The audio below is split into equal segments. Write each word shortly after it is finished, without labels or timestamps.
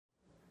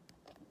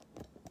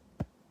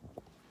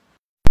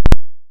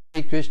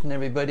Krishna,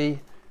 everybody.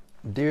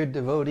 Dear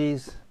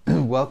devotees,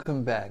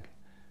 welcome back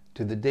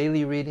to the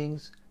daily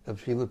readings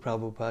of Srila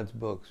Prabhupada's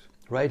books,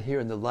 right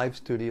here in the live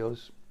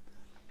studios,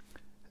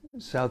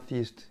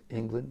 Southeast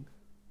England,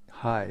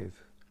 Hive,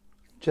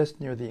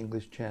 just near the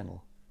English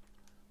Channel.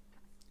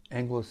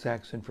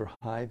 Anglo-Saxon for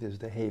Hive is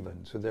the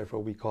Haven, so therefore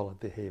we call it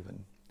the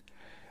Haven.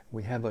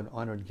 We have an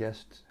honored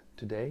guest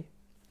today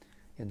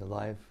in the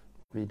live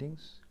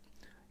readings,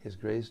 His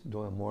Grace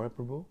Doyle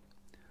Mahaprabhu,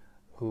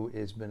 who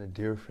has been a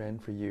dear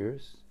friend for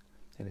years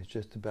and is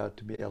just about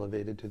to be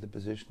elevated to the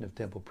position of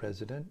temple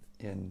president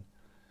in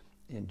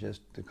just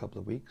a couple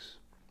of weeks,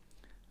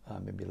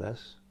 maybe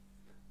less,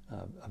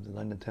 of the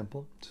London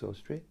Temple, So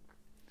Street.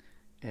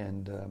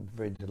 And I'm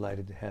very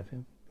delighted to have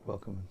him.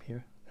 Welcome him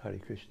here. Hare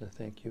Krishna,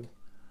 thank you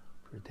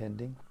for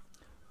attending.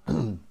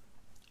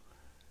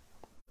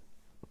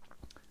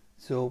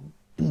 So,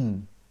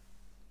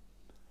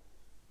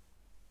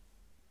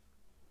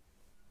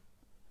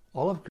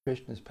 all of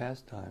Krishna's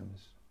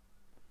pastimes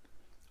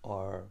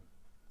are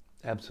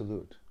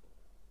absolute.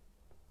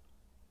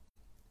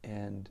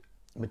 And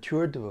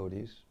mature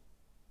devotees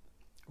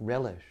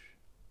relish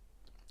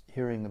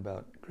hearing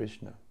about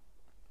Krishna,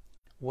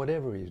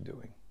 whatever he's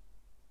doing.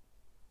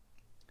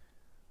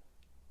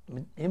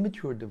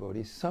 Immature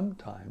devotees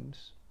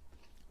sometimes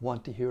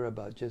want to hear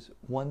about just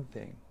one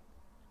thing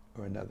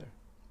or another.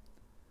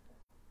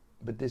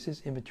 But this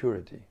is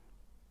immaturity.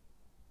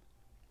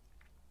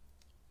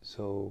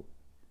 So,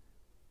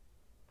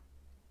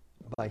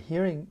 by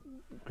hearing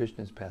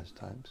Krishna's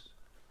pastimes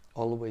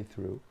all the way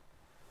through,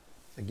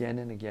 again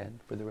and again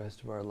for the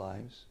rest of our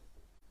lives,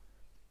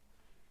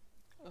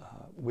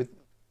 with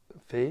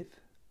faith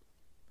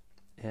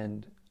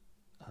and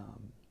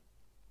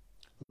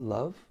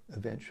love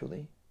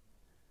eventually,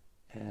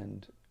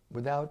 and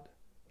without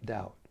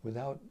doubt,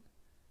 without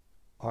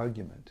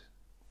argument.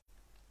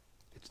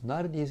 It's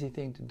not an easy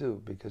thing to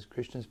do because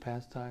Krishna's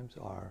pastimes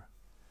are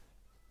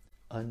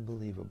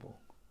unbelievable.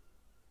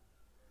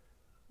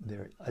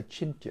 They're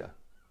achintya.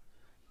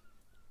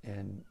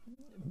 And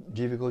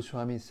Jiva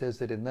Goswami says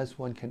that unless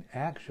one can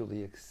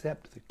actually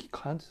accept the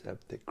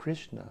concept that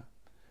Krishna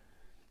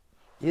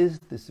is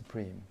the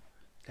supreme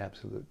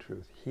absolute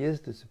truth, he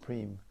is the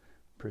supreme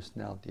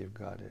personality of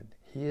Godhead,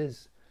 he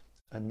is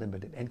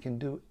unlimited and can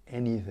do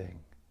anything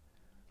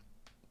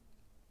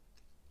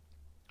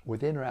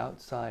within or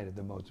outside of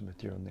the modes of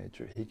material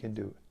nature. He can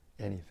do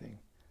anything.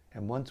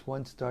 And once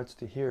one starts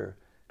to hear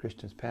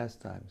Krishna's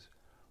pastimes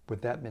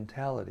with that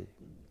mentality,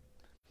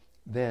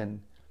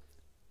 then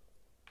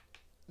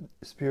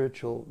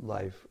spiritual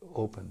life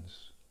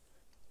opens,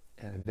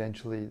 and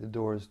eventually the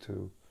doors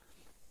to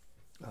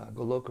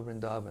Goloka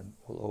Vrindavan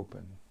will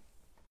open.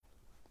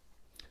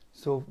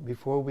 So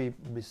before we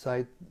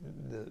recite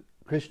the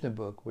Krishna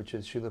book, which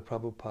is Srila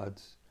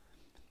Prabhupada's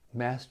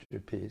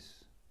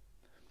masterpiece,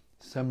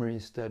 summary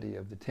study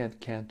of the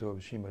 10th canto of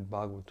Srimad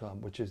Bhagavatam,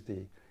 which is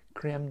the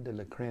creme de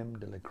la creme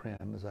de la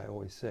creme, as I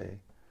always say,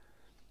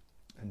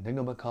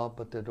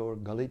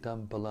 Nigamakalpatador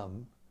Galitam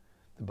Palam.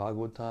 The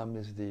Bhagavatam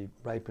is the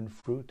ripened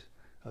fruit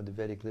of the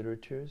Vedic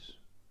literatures,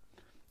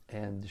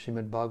 and the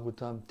Srimad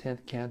Bhagavatam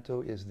 10th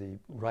canto is the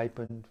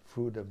ripened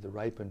fruit of the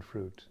ripened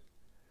fruit.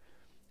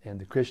 And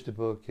the Krishna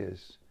book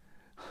is,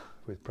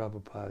 with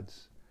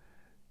Prabhupada's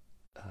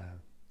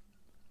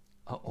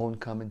own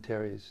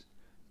commentaries,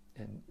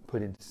 and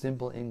put in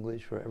simple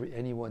English for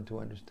anyone to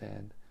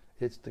understand.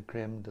 It's the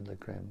creme de la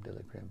creme de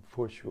la creme,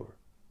 for sure.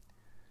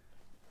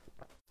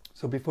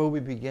 So before we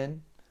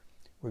begin,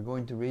 we're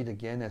going to read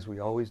again, as we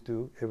always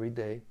do every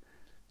day,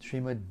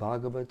 Srimad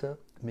Bhagavata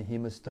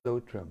Mahima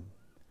Stotram,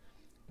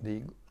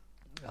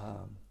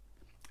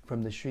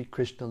 from the Sri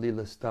Krishna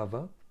Lila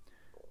Stava,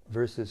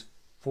 verses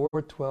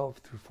 412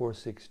 through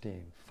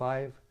 416.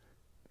 5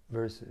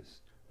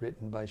 verses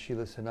written by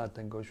Srila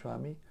Sanatana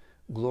Goswami,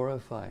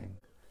 glorifying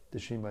the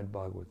Srimad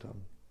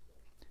Bhagavatam.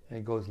 And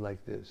it goes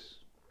like this.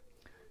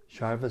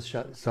 Sarva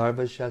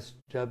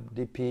Shastra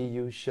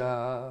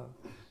Dipiyusha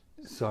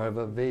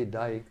Sarva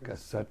Vedaika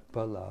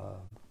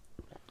Satpala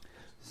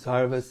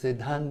Sarva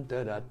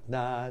Siddhanta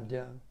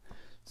Ratnadya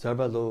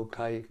Sarva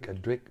Lokaika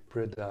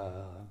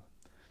Drikprada.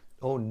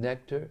 O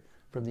nectar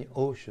from the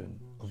ocean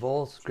of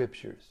all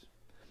scriptures,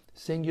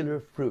 singular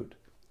fruit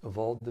of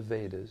all the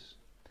Vedas,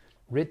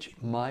 rich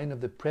mine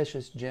of the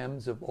precious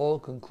gems of all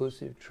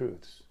conclusive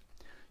truths,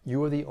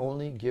 you are the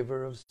only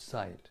giver of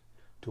sight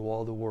to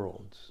all the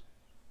worlds.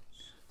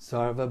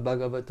 Sarva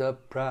Bhagavata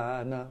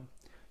Prana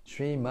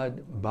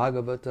Srimad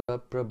Bhagavata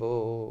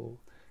Prabho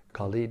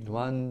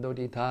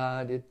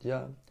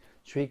Kalidwandoditaditya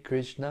Sri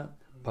Krishna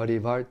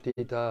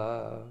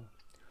Parivartita.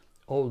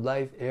 O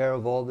life air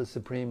of all the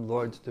Supreme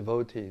Lord's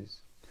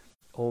devotees,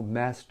 O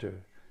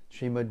Master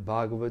Srimad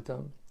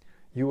Bhagavatam,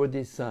 you are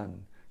the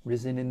sun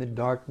risen in the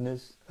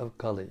darkness of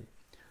Kali.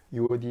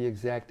 You are the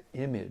exact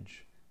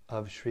image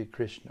of Sri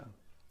Krishna.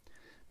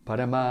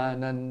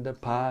 Paramananda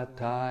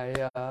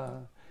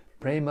Pataya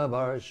Prema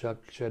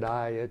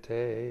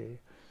Varshakshadayate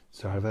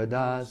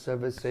Sarvada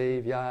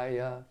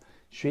Sarvasevyaya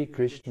Sri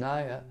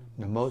Krishnaya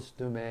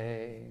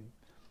Namostume.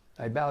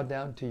 I bow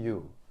down to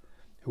you,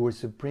 who are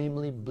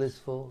supremely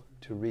blissful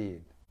to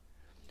read.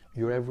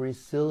 Your every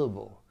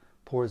syllable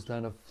pours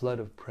down a flood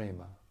of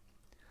prema.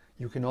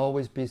 You can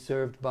always be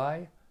served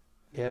by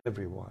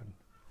everyone.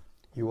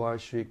 You are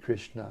Sri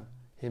Krishna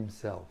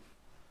himself.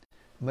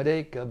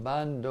 Madeka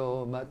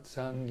Bando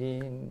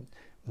Matsangin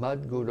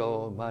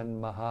Madguro Man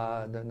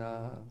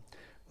Mahadana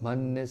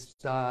Man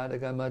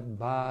Nistadaga Mad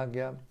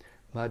Bhagya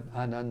Mad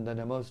Ananda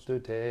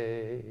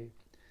Namostute.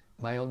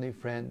 My only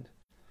friend,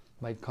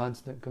 my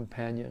constant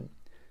companion,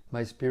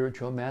 my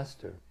spiritual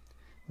master,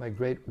 my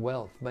great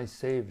wealth, my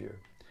savior,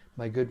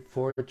 my good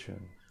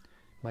fortune,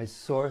 my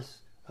source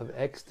of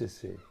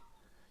ecstasy,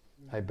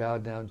 I bow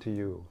down to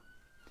you.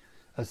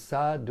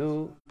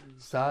 Asadu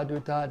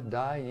Saduta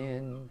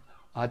Dayin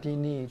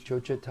Adini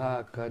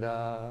Chochata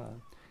Kada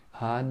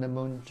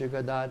Hanamun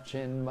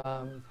Chigadachin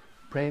Mam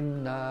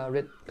Premna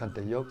Rit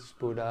Kantayok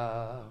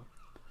Spuda.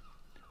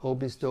 O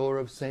bestower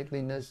of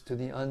saintliness to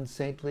the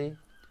unsaintly,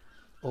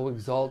 O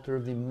exalter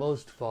of the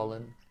most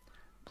fallen,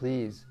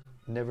 please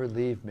never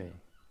leave me.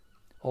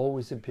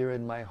 Always appear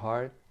in my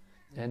heart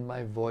and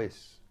my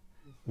voice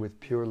with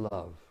pure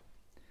love.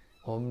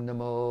 Om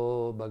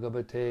Namo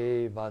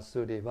Bhagavate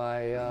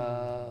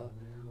Vasudevaya.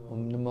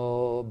 Om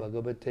Namo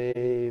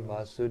Bhagavate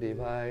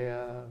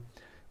Vasudevaya.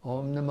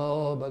 Om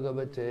Namo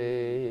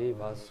Bhagavate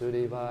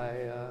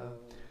Vasudevaya.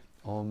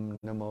 Om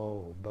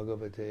Namo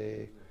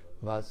Bhagavate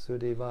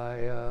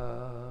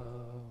Vasudevaya.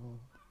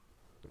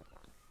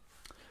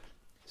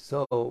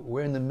 So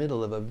we're in the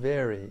middle of a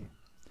very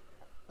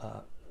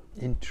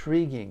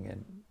intriguing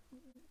and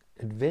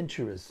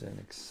adventurous and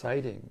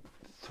exciting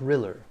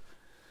thriller.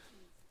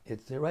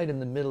 It's right in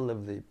the middle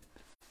of the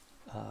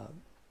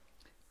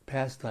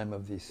pastime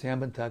of the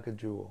Samantaka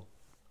jewel.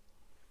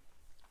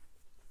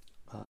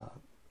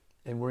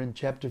 And we're in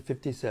chapter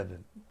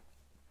 57.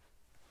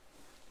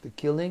 The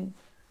killing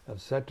of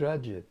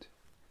Satrajit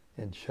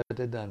and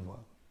Shatadanwa.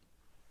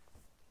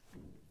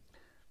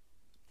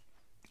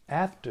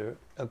 After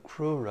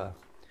Akrura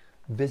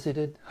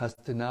visited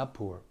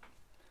Hastinapur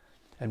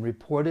and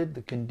reported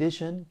the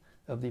condition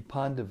of the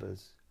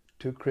Pandavas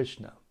to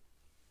Krishna,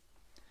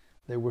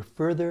 there were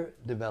further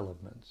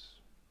developments.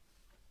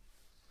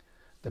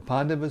 The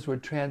Pandavas were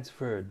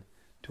transferred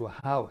to a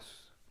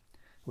house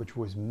which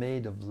was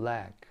made of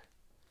lac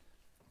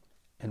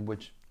and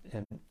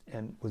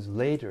was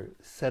later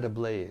set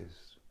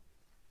ablaze.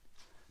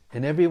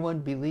 And everyone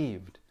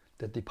believed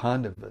that the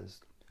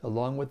Pandavas,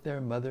 along with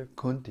their mother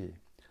Kunti,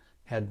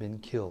 had been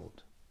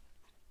killed.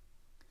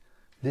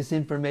 This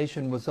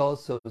information was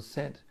also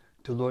sent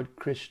to Lord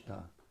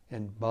Krishna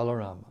and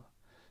Balarama.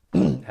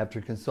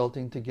 After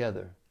consulting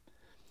together,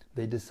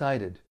 they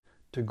decided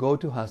to go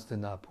to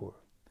Hastinapur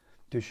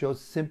to show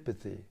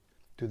sympathy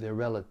to their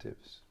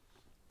relatives.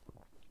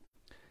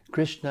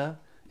 Krishna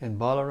and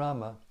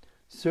Balarama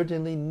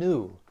certainly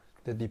knew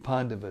that the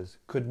Pandavas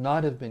could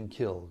not have been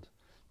killed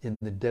in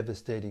the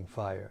devastating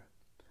fire,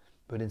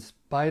 but in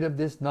spite of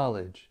this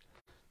knowledge,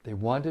 they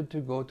wanted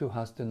to go to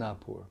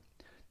Hastinapur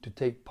to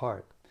take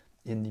part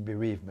in the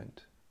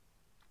bereavement.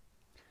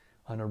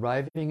 On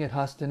arriving at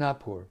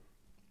Hastinapur,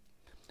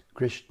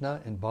 Krishna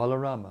and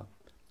Balarama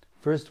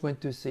first went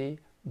to see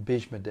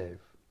Bhishmadev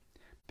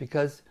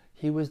because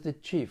he was the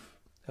chief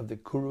of the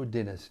Kuru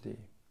dynasty.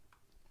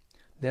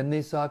 Then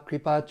they saw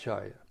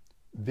Kripacharya,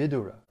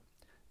 Vidura,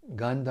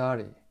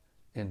 Gandhari,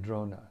 and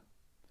Drona.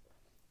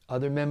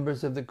 Other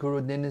members of the Kuru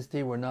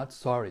dynasty were not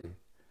sorry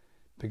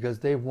because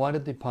they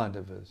wanted the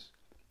Pandavas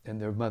and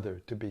their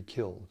mother to be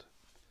killed.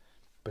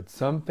 But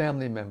some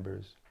family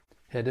members,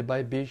 headed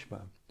by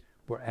Bhishma,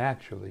 were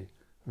actually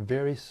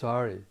very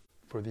sorry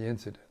for the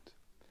incident.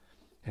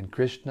 And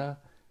Krishna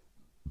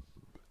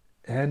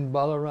and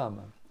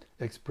Balarama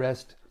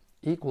expressed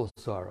equal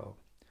sorrow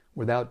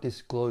without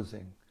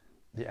disclosing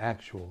the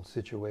actual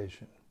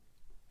situation.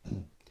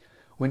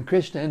 When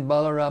Krishna and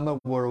Balarama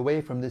were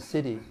away from the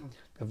city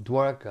of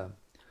Dwarka,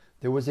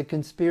 there was a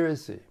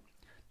conspiracy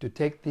to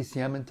take the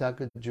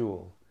Syamantaka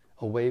jewel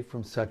away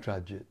from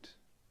Satrajit.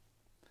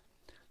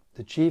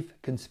 The chief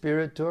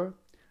conspirator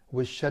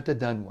was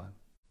Shatadanwa,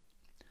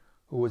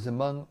 who was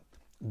among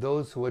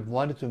those who had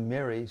wanted to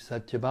marry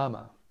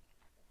Satyabhama,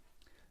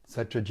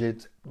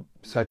 Satrajit's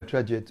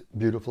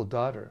beautiful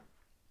daughter.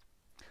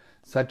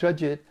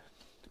 Satrajit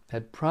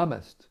had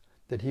promised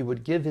that he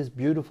would give his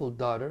beautiful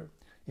daughter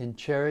in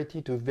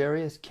charity to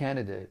various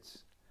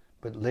candidates,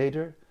 but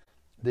later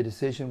the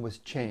decision was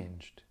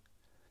changed,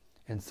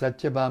 and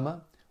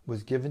Satyabhama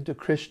was given to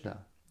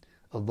Krishna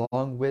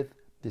along with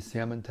the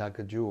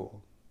Syamantaka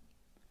jewel.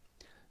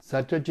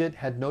 Satrajit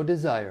had no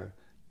desire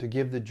to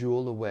give the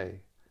jewel away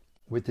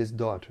with his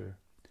daughter,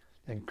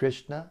 and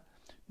Krishna,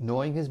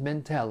 knowing his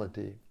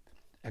mentality,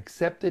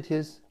 accepted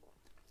his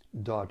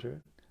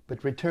daughter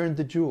but returned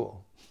the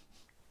jewel.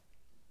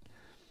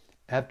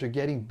 After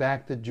getting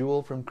back the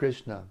jewel from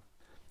Krishna,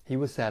 he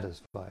was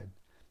satisfied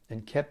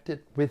and kept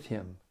it with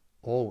him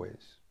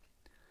always.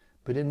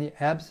 But in the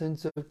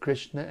absence of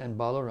Krishna and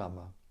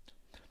Balarama,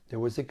 there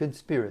was a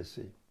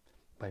conspiracy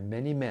by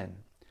many men,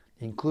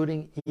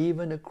 including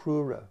even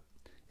Akrura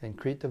and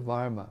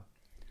Kritavarma,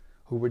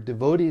 who were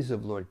devotees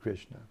of Lord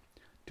Krishna,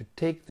 to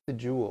take the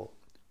jewel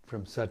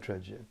from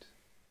Satyajit.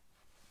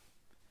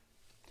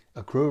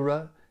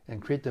 Akrura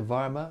and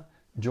Kritavarma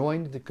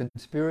joined the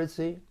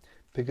conspiracy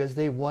because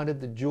they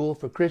wanted the jewel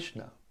for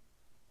Krishna.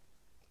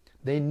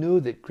 They knew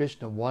that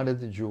Krishna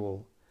wanted the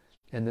jewel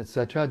and that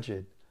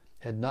Satyajit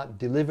had not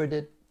delivered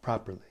it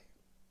properly.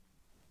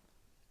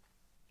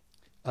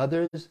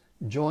 Others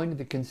joined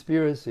the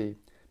conspiracy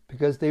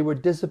because they were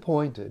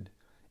disappointed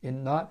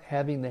in not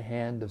having the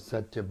hand of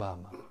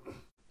Satyabhama.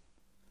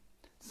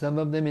 Some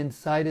of them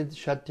incited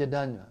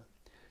Shatyadanya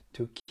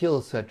to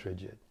kill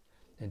Satyajit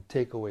and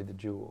take away the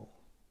jewel.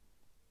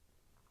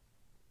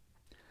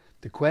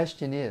 The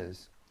question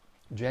is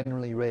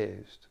generally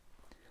raised,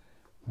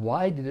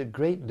 why did a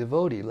great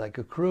devotee like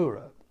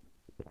Akrura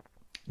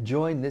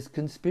join this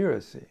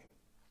conspiracy?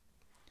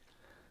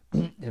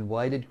 And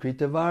why did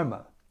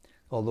Kritavarma,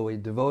 although a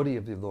devotee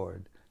of the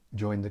Lord,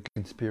 join the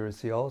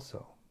conspiracy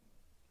also?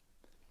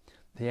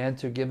 The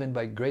answer given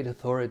by great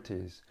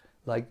authorities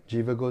like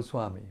Jiva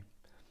Goswami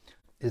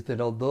is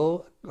that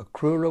although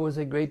Akrura was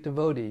a great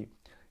devotee,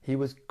 he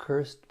was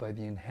cursed by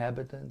the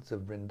inhabitants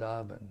of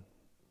Vrindavan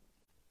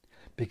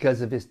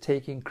because of his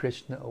taking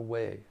Krishna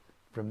away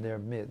from their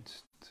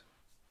midst.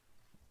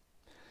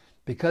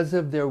 Because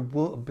of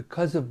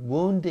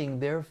wounding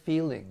their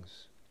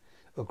feelings,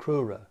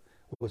 Akrura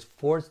was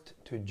forced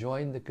to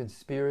join the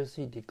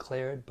conspiracy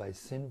declared by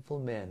sinful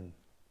men.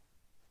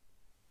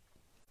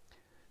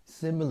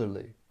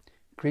 Similarly,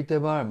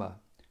 Kritavarma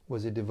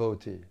was a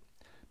devotee,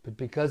 but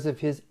because of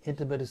his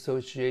intimate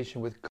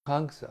association with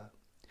Kamsa,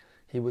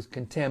 he was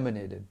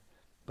contaminated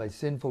by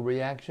sinful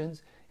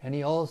reactions, and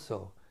he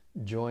also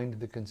joined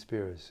the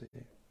conspiracy.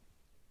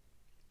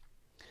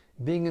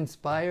 Being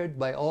inspired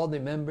by all the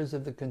members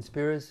of the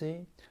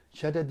conspiracy,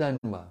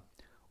 Shatadhanva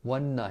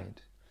one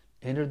night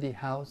entered the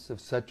house of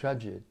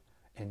Satyajit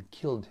and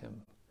killed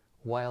him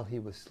while he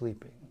was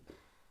sleeping.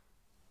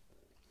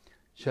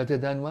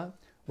 Shatadhanva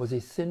was a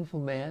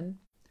sinful man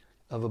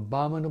of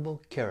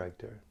abominable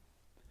character,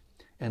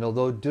 and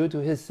although due to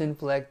his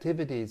sinful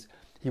activities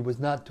he was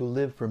not to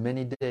live for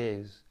many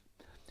days,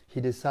 he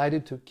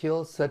decided to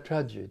kill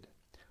Satyajit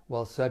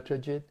while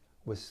Satyajit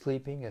was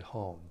sleeping at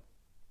home.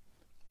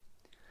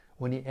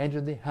 When he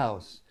entered the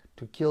house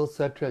to kill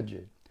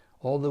Satyajit,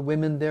 all the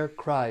women there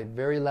cried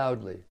very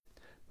loudly,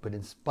 but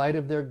in spite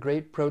of their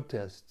great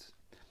protests,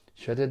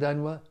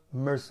 Shatadhanva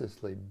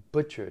mercilessly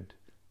butchered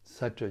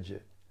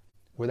Satyajit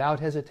without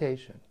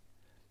hesitation,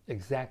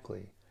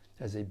 exactly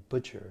as a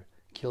butcher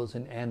kills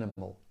an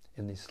animal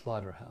in the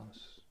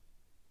slaughterhouse.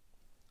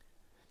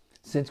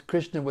 Since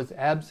Krishna was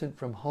absent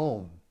from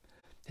home,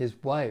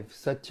 his wife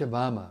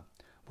Satyabhama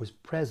was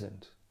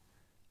present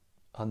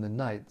on the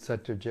night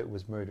Satyajit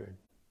was murdered.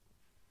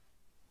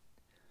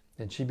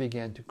 And she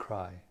began to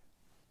cry,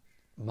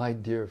 my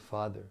dear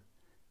father,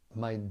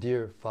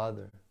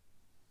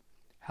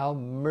 how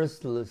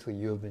mercilessly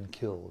you have been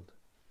killed."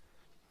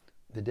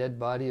 The dead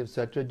body of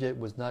Satyajit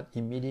was not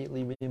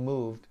immediately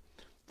removed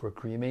for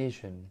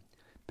cremation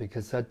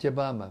because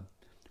Satyabhama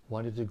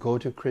wanted to go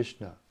to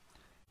Krishna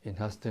in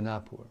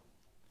Hastinapur.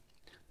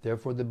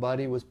 Therefore the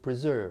body was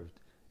preserved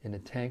in a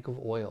tank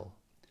of oil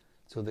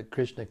so that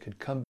Krishna could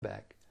come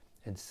back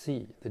and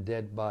see the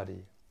dead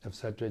body of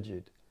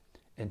Satyajit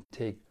and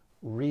take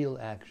real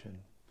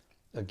action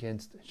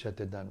against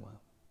Shatadhanva.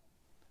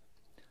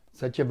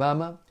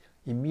 Satyabhama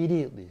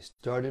immediately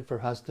started for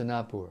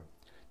Hastinapur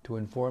to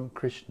inform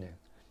Krishna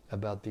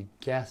about the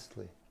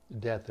ghastly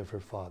death of her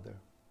father.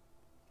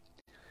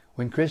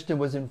 When Krishna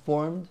was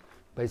informed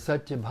by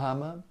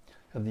Satyabhama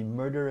of the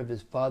murder of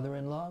his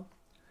father-in-law,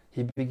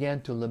 he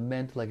began to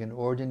lament like an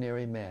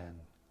ordinary man.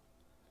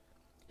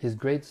 His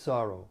great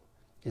sorrow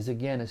is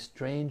again a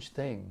strange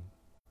thing.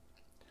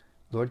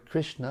 Lord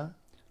Krishna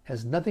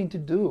has nothing to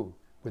do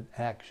with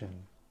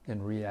action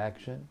and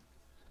reaction,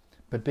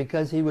 but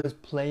because he was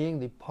playing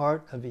the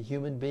part of a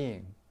human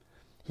being,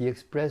 he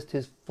expressed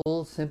his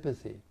full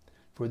sympathy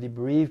for the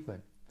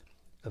bereavement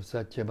of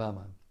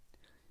Satyabhama,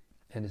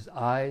 and his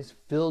eyes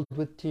filled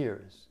with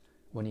tears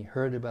when he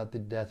heard about the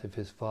death of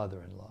his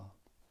father-in-law.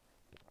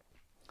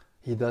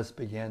 He thus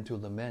began to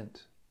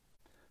lament,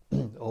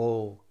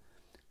 "Oh,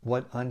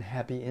 what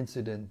unhappy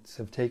incidents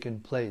have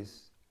taken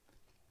place."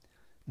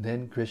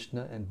 Then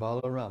Krishna and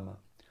Balarama,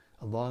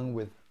 along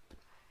with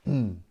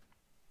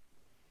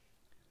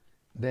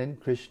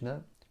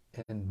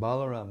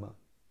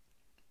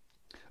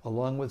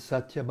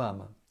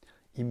Satyabhama,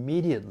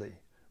 immediately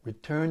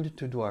returned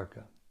to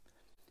Dwarka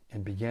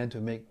and began to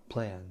make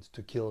plans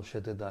to kill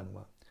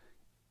Shatadhanva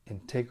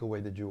and take away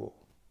the jewel.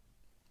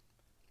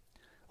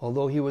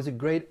 Although he was a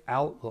great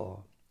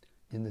outlaw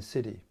in the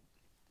city,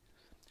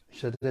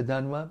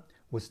 Shatadhanva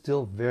was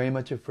still very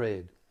much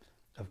afraid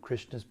of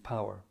Krishna's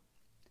power,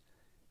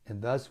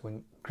 and thus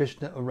when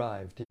Krishna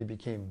arrived, he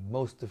became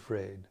most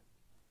afraid.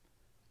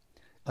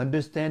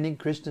 Understanding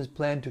Krishna's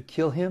plan to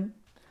kill him,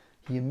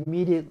 he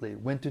immediately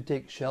went to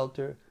take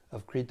shelter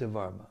of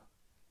Kritavarma.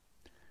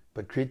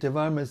 But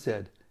Kritavarma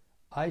said,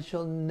 "I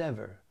shall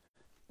never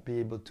be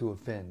able to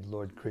offend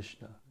Lord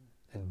Krishna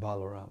and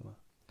Balarama,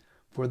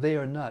 for they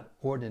are not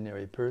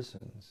ordinary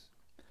persons.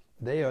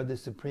 They are the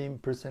Supreme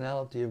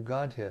Personality of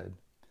Godhead.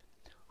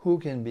 Who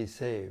can be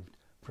saved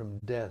from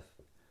death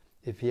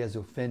if he has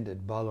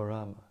offended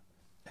Balarama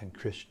and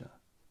Krishna?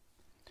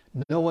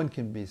 No one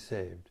can be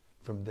saved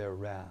from their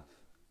wrath.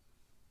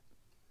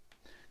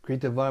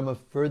 Kritavarma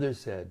further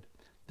said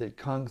that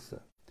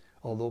Kamsa,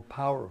 although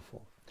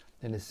powerful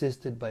and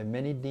assisted by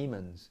many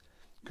demons,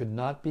 could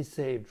not be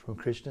saved from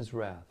Krishna's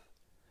wrath.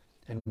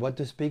 And what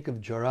to speak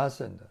of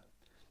Jarasandha,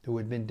 who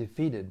had been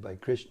defeated by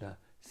Krishna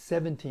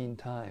 17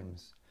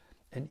 times,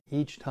 and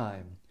each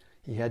time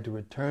he had to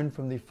return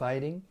from the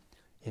fighting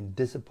in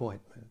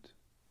disappointment.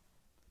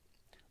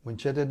 When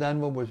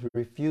Shatadhanva was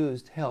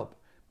refused help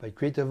by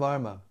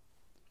Kritavarma,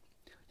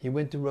 he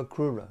went to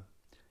Akrura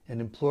and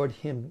implored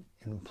him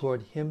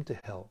to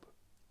help.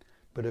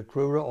 But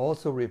Akrura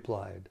also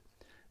replied,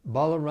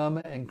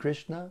 Balarama and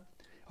Krishna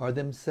are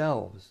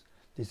themselves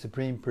the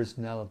Supreme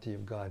Personality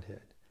of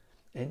Godhead,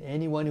 and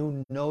anyone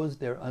who knows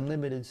their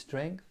unlimited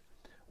strength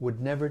would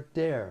never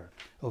dare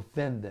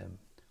offend them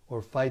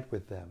or fight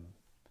with them.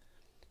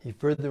 He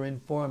further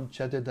informed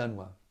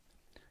Shatadhanva,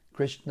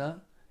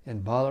 Krishna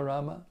and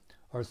Balarama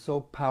are so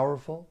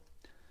powerful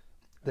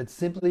that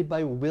simply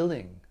by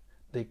willing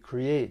they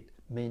create,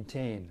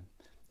 maintain,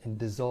 and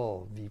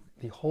dissolve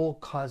the whole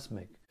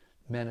cosmic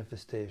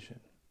manifestation.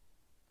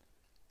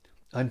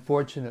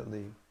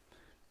 Unfortunately,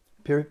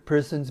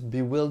 persons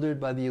bewildered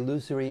by the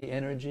illusory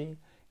energy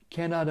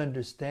cannot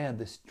understand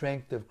the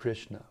strength of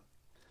Krishna,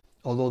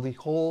 although the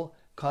whole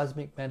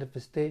cosmic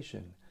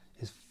manifestation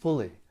is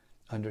fully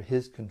under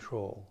his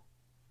control.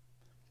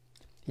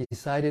 He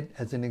cited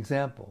as an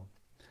example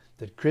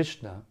that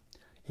Krishna,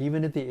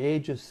 even at the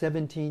age of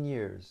 17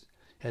 years,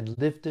 had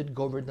lifted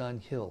Govardhan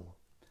Hill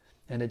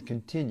and had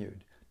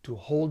continued to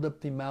hold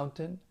up the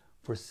mountain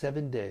for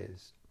 7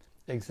 days,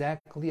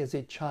 exactly as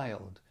a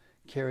child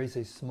carries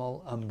a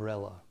small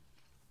umbrella.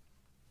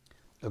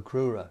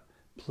 Akrura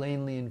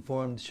plainly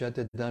informed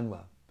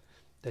Shatadhanva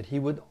that he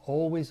would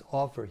always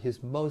offer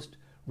his most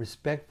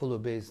respectful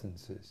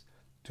obeisances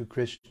to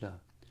Krishna,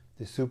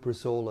 the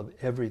supersoul of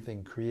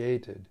everything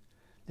created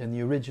and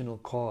the original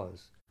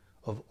cause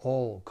of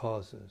all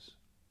causes.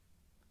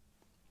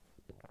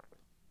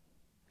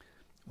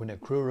 When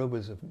Akrura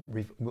was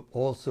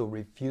also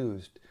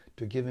refused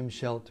to give him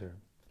shelter,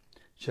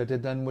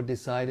 Shatadhanva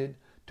decided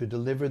to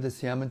deliver the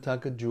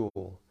Syamantaka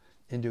jewel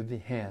into the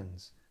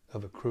hands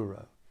of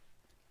Akrura.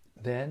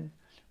 Then,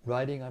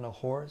 riding on a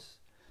horse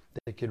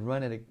that could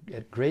run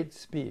at great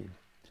speed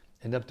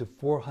and up to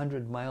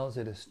 400 miles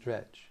at a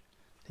stretch,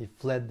 he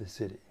fled the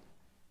city.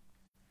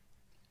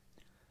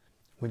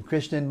 When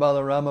Krishna and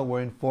Balarama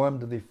were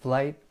informed of the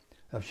flight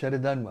of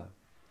Shatadhanva,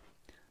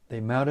 they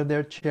mounted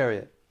their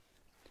chariot,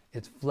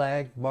 its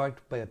flag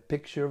marked by a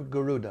picture of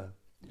Garuda,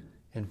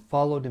 and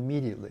followed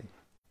immediately.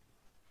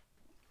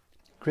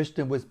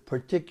 Krishna was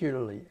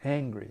particularly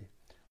angry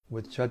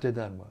with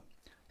Shatadhanva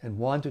and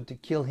wanted to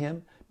kill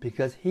him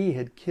because he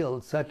had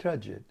killed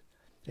Satyajit,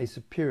 a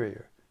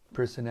superior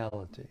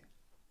personality.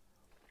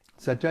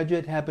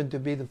 Satyajit happened to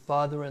be the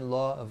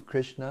father-in-law of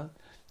Krishna,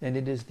 and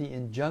it is the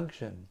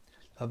injunction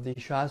of the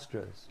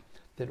Shastras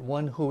that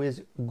one who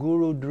is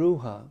Guru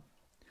Druha,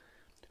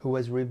 who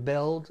has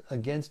rebelled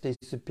against a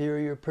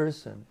superior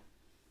person,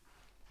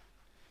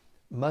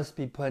 must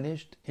be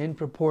punished in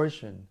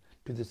proportion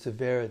to the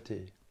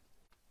severity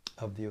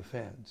of the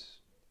offense.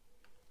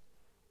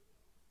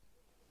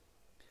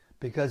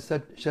 Because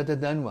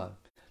Shatadhanva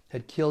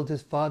had killed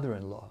his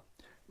father-in-law,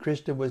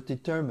 Krishna was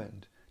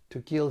determined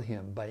to kill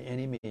him by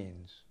any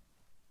means.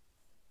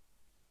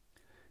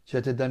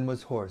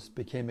 Shatadhanva's horse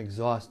became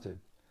exhausted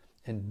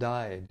and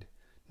died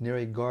near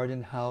a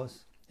garden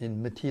house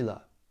in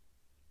Mithila.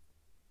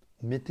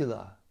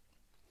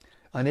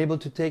 Unable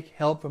to take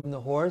help from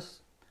the horse,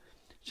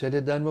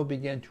 Shatadhanva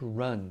began to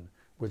run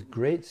with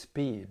great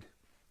speed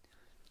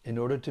in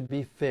order to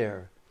be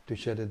fair to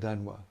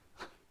Shatadhanva.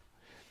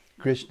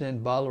 Krishna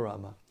and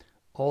Balarama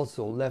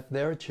also left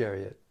their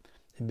chariot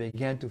and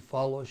began to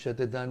follow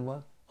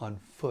Shatadhanva on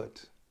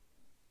foot.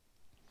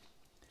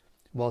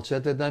 While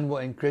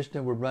Shatadhanva and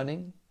Krishna were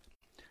running,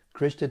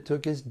 Krishna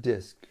took his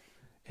disc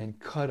and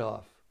cut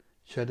off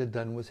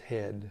Shatadhanva's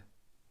head.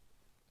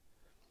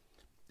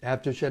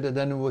 After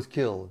Shatadhanva was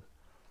killed,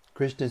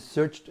 Krishna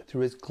searched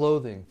through his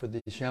clothing for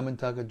the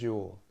Syamantaka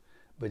jewel,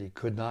 but he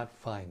could not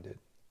find it.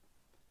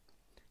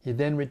 He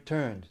then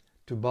returned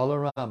to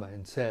Balarama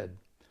and said,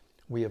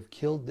 "We have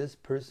killed this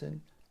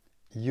person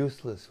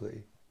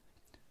uselessly,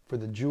 for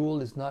the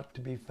jewel is not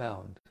to be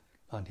found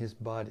on his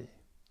body."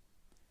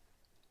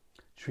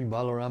 Sri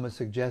Balarama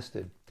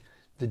suggested,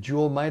 "The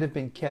jewel might have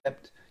been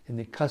kept in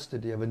the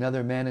custody of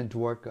another man in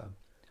Dwarka,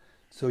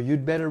 so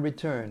you'd better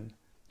return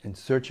and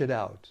search it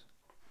out."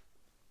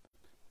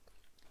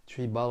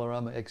 Sri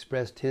Balarama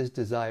expressed his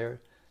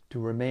desire to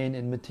remain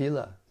in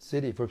Mithila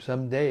city for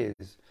some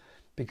days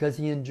because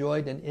he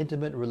enjoyed an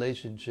intimate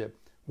relationship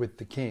with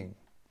the king.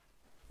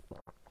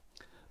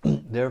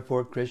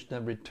 Therefore,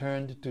 Krishna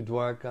returned to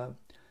Dwarka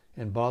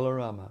and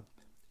Balarama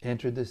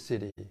entered the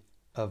city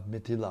of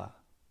Mithila.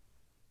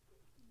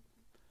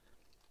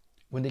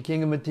 When the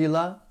king of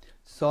Mithila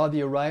saw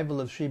the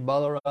arrival of Sri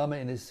Balarama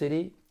in his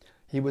city,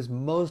 he was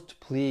most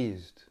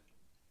pleased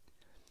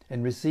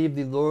and received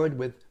the Lord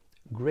with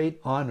great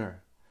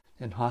honor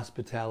and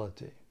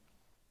hospitality.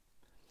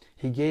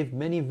 He gave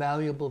many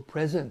valuable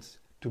presents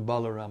to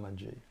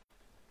Balaramaji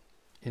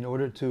in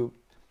order to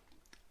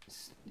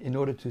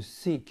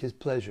seek his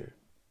pleasure.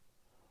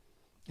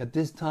 At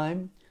this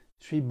time,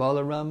 Sri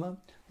Balarama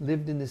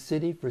lived in the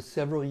city for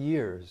several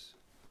years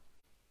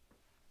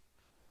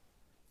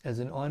as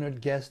an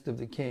honored guest of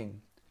the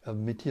king of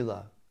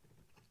Mithila,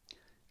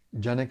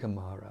 Janaka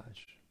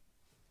Maharaj.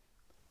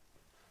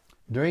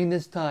 During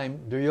this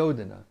time,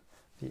 Duryodhana,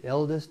 the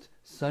eldest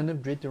son of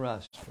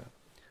Dhritarashtra,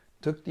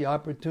 took the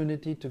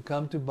opportunity to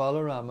come to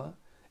Balarama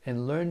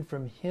and learn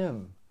from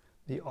him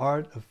the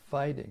art of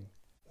fighting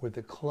with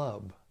a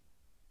club.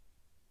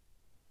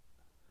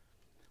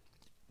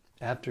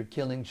 After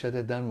killing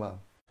Shatadhanva,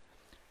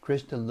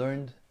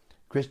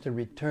 Krishna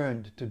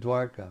returned to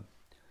Dwarka,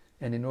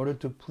 and in order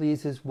to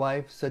please his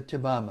wife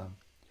Satyabhama,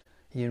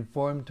 he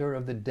informed her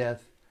of the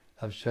death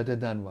of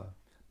Shatadhanva,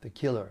 the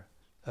killer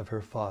of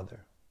her father.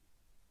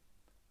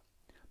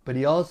 But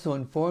he also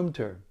informed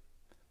her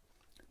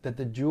that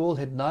the jewel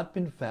had not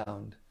been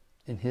found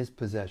in his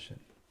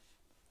possession.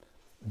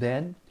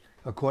 Then,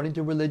 according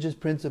to religious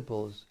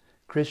principles,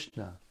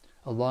 Krishna,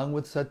 along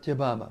with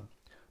Satyabhama,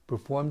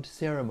 performed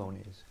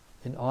ceremonies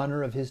in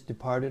honor of his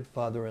departed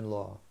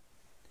father-in-law.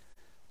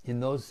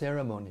 In those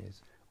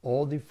ceremonies,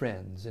 all the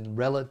friends and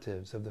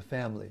relatives of the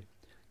family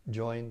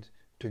joined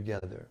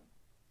together.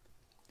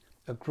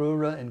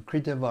 Akrura and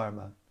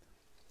Kritavarma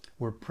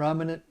were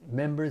prominent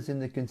members in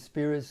the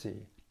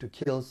conspiracy to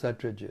kill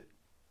Satyajit,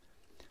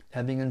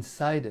 having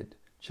incited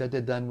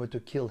Shatadhanva to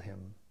kill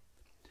him.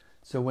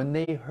 So when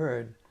they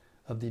heard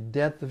of the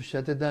death of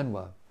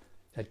Shatadhanva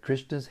at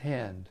Krishna's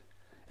hand,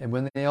 and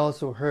when they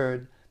also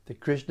heard that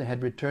Krishna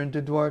had returned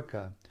to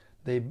Dwarka,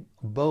 they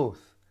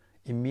both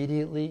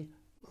immediately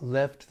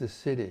left the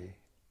city.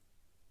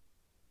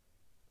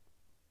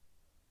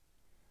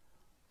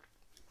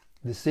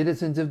 The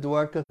citizens of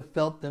Dwarka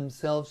felt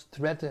themselves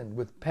threatened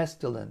with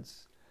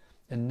pestilence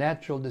and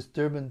natural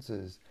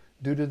disturbances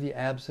due to the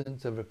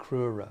absence of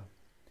Akrura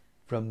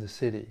from the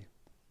city.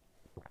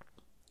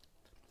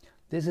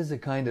 This was a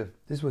kind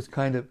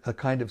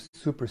of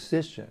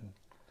superstition,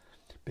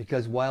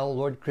 because while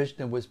Lord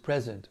Krishna was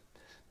present,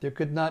 there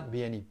could not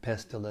be any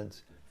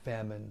pestilence,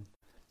 famine,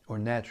 or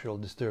natural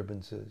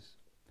disturbances.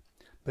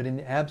 But in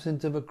the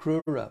absence of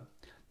Akrura,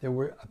 there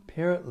were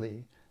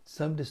apparently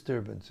some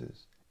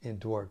disturbances in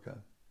Dwarka.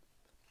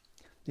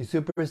 The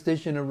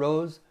superstition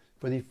arose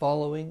for the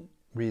following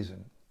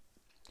reason.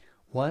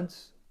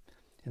 Once,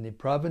 in the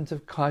province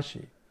of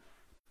Kashi,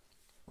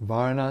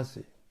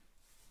 Varanasi,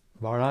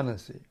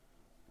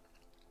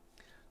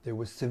 there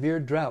was severe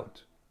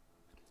drought.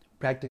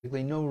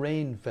 Practically no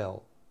rain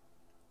fell.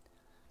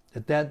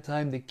 At that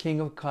time, the king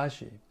of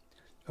Kashi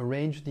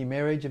arranged the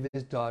marriage of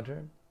his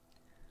daughter,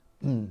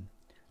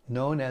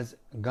 known as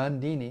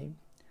Gandhini,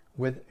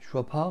 with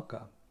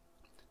Shwapalka,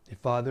 the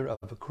father of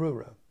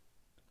Akrura.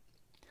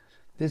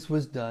 This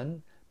was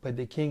done by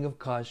the king of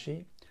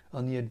Kashi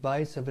on the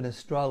advice of an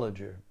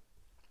astrologer.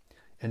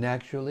 And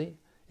actually,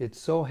 it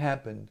so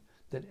happened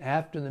that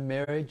after the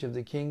marriage of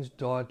the king's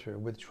daughter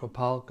with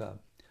Shwapalka,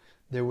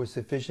 there was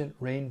sufficient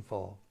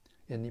rainfall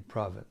in the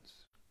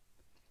province.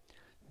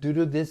 Due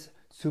to this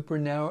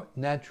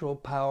supernatural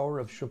power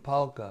of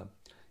Shwapalka,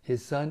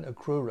 his son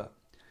Akrura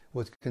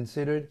was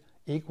considered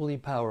equally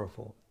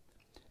powerful,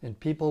 and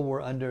people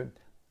were under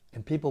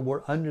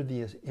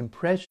the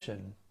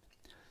impression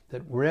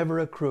that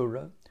wherever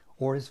Akrura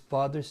or his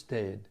father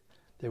stayed,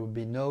 there would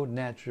be no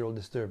natural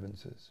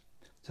disturbances,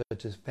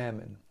 such as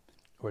famine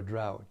or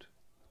drought.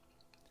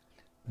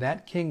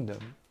 That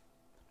kingdom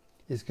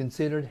is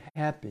considered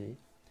happy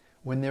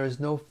when there is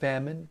no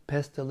famine,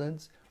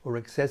 pestilence, or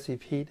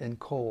excessive heat and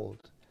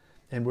cold,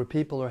 and where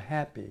people are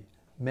happy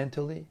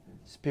mentally,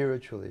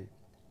 spiritually,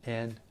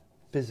 and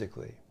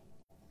physically.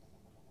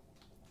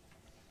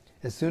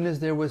 As soon as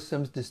there was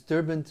some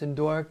disturbance in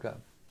Dwarka,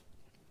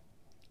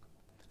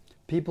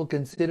 people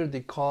considered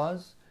the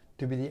cause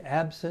to be the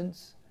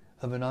absence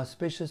of an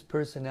auspicious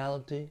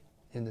personality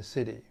in the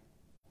city.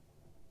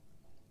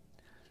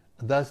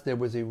 Thus there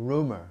was a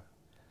rumor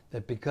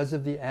that because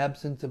of the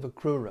absence of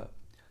Akrura,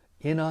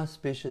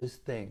 inauspicious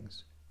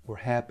things were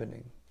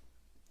happening.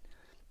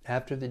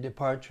 After the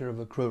departure of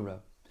Akrura,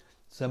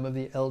 some of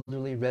the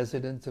elderly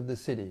residents of the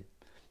city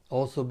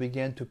also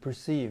began to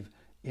perceive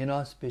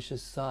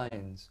inauspicious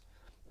signs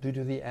due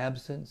to the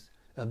absence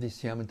of the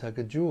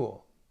Syamantaka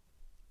jewel.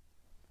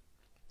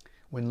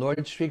 When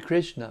Lord Sri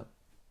Krishna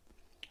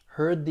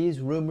heard these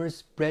rumors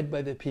spread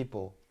by the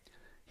people,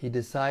 he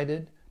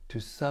decided to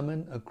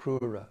summon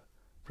Akrura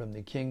from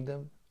the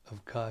kingdom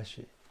of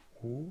Kashi.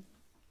 Ooh.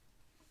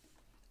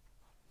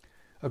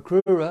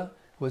 Akrura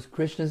was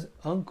Krishna's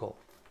uncle.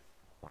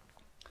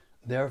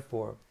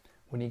 Therefore,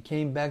 when he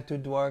came back to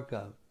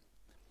Dwarka,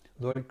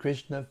 Lord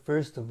Krishna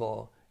first of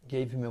all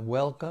gave him a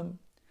welcome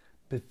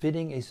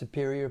befitting a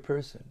superior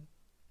person.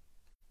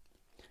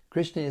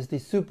 Krishna is the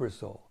super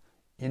soul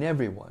in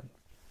everyone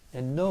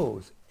and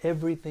knows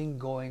everything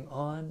going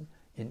on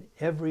in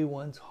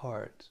everyone's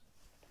heart.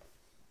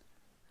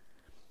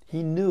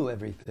 He knew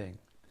everything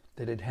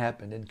that had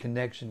happened in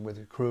connection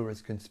with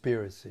Akrura's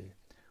conspiracy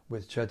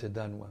with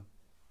Shatadhanva.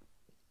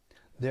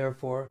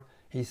 Therefore,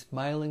 he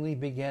smilingly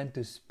began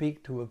to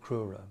speak to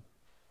Akrura.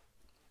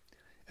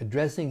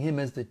 Addressing him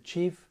as the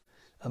chief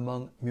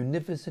among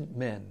munificent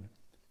men,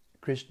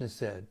 Krishna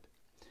said,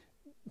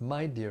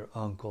 "My dear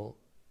uncle,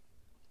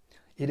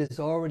 it is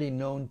already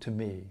known to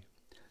me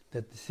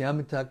that the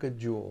Syamantaka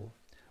jewel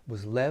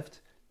was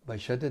left by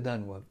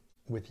Shatadhanva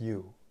with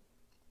you.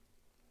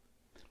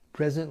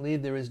 Presently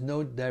there is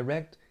no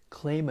direct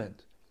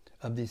claimant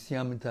of the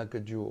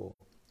Syamantaka jewel,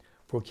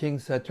 for King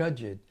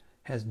Satyajit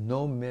has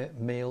no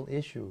male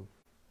issue.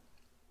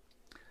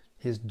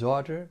 His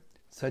daughter,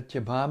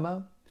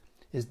 Satyabhama,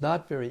 is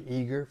not very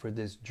eager for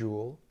this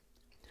jewel,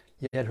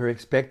 yet her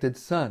expected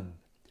son,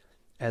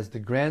 as the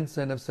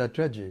grandson of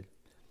Satyajit,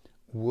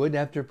 would,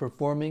 after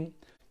performing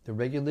the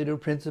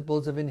regulative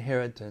principles of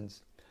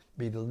inheritance,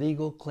 be the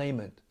legal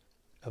claimant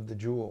of the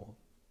jewel.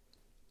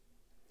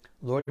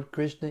 Lord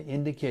Krishna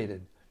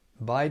indicated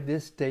by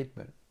this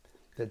statement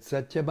that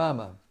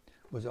Satyabhama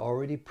was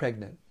already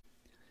pregnant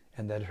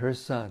and that her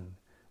son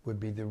would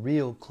be the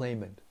real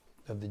claimant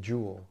of the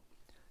jewel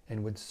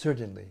and would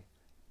certainly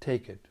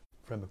take it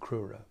from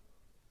Akrura."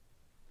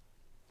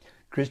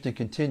 Krishna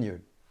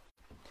continued,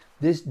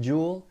 "This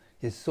jewel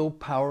is so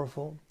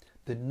powerful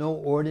that no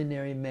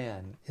ordinary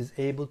man is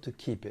able to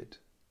keep it.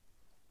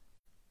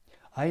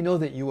 I know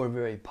that you are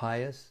very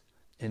pious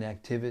in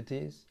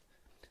activities,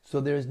 so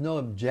there is no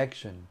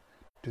objection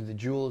to the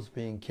jewels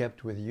being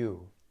kept with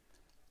you.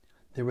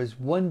 There is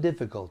one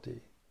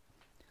difficulty,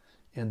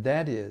 and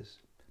that is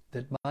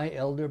that my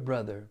elder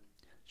brother,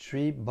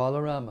 Sri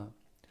Balarama,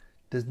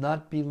 does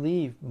not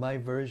believe my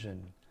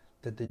version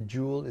that the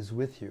jewel is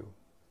with you.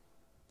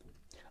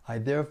 I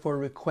therefore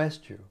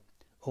request you,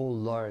 O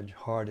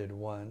large-hearted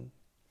one,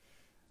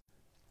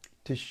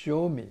 to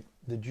show me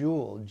the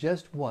jewel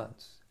just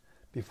once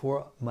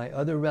before my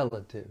other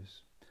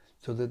relatives,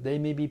 so that they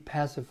may be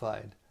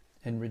pacified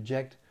and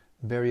reject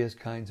various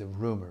kinds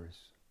of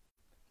rumors.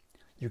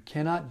 You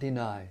cannot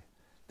deny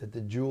that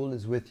the jewel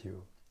is with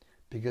you,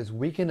 because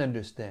we can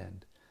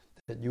understand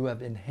that you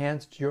have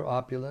enhanced your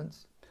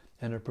opulence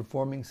and are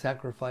performing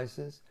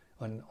sacrifices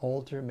on an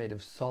altar made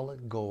of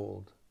solid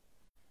gold.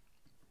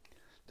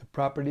 The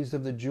properties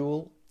of the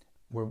jewel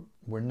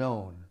were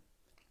known.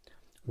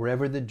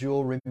 Wherever the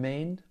jewel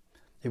remained,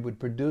 it would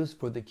produce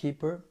for the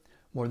keeper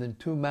more than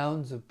 2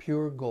 mounds of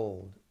pure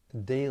gold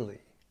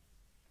daily.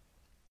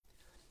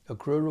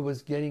 Akrura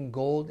was getting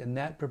gold in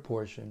that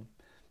proportion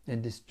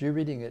and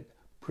distributing it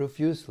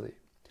profusely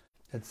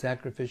at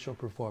sacrificial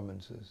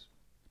performances.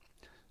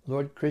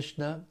 Lord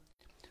Krishna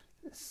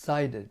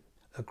cited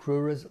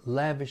Akrura's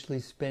lavishly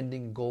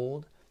spending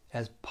gold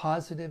as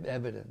positive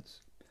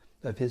evidence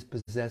of his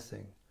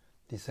possessing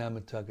the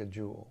Syamantaka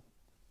jewel.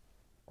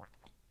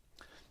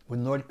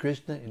 When Lord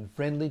Krishna, in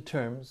friendly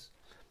terms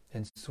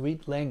and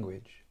sweet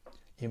language,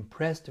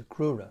 impressed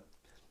Akrura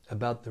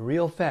about the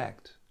real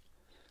fact,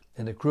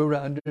 and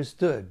Akrura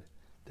understood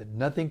that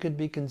nothing could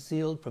be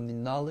concealed from the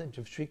knowledge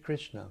of Sri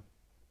Krishna,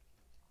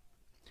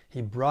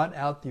 he brought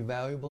out the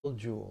valuable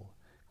jewel,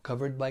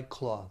 covered by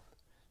cloth,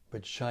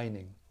 but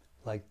shining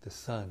like the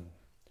sun,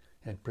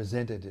 and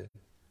presented it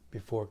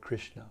before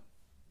Krishna.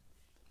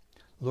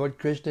 Lord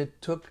Krishna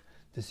took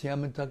the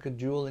Syamantaka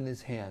jewel in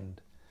his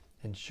hand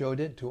and showed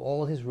it to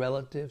all his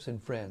relatives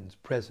and friends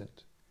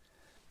present,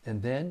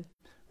 and then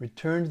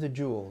returned the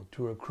jewel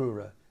to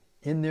Akrura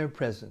in their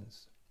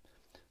presence,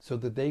 so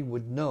that they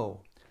would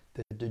know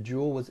that the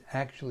jewel was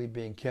actually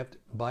being kept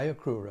by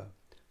Akrura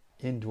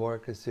in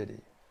Dwarka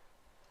city.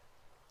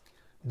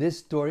 This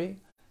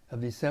story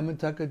of the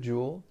Syamantaka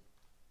jewel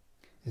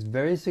is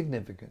very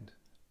significant.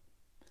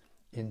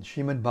 In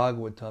Srimad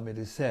Bhagavatam it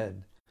is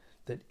said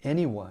that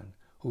anyone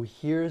who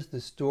hears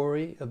the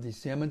story of the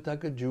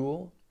Syamantaka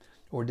jewel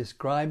or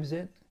describes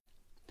it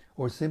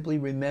or simply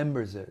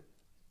remembers it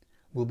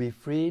will be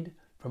freed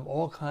from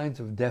all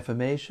kinds of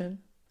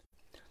defamation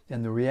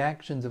and the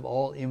reactions of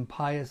all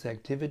impious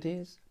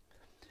activities,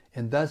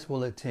 and thus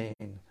will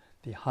attain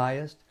the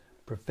highest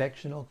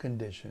perfectional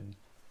condition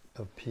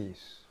of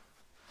peace.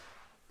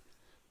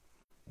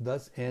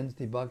 Thus ends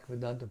the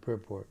Bhaktivedanta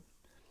purport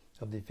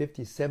of the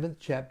 57th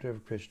chapter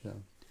of Krishna,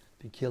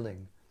 the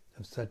killing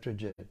of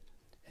Satyajit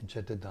and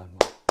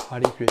Shatadhanva.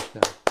 Hare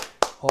Krishna.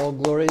 All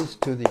glories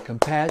to the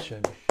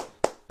compassion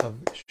of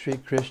Sri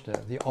Krishna,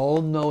 the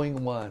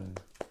all-knowing one,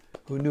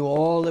 who knew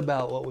all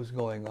about what was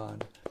going on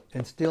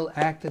and still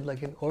acted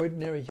like an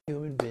ordinary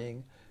human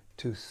being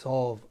to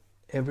solve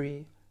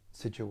every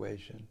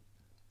situation.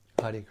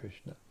 Hare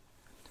Krishna.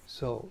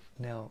 So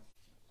now,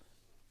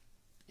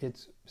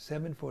 it's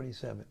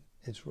 7:47.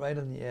 It's right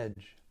on the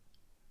edge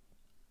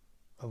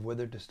of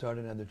whether to start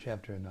another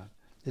chapter or not.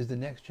 Is the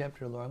next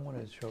chapter a long one or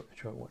a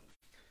short one?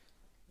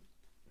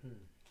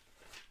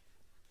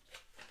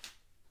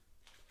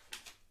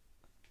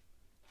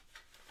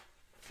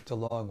 It's a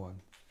long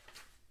one.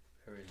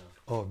 Very long.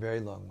 Oh, very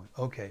long one.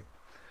 Okay.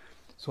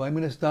 So I'm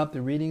going to stop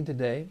the reading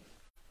today.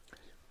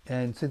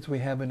 And since we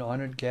have an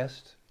honored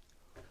guest,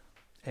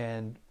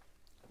 and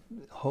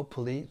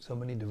hopefully so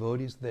many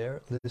devotees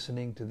there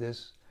listening to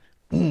this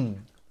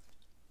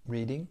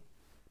reading,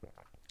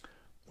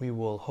 we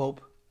will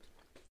hope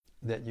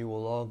that you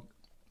will all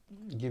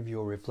give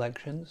your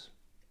reflections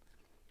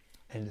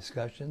and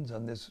discussions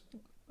on this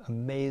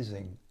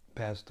amazing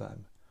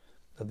pastime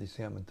of the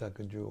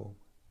Syamantaka jewel.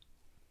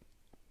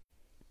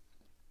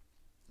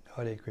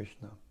 Hare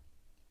Krishna.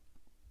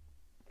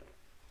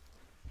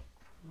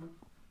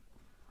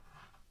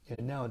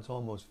 And now it's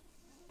almost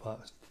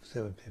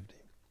 7:50.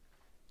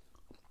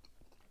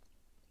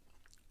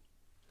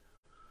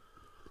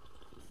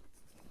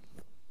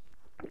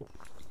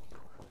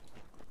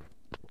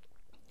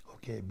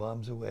 Okay,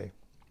 bombs away.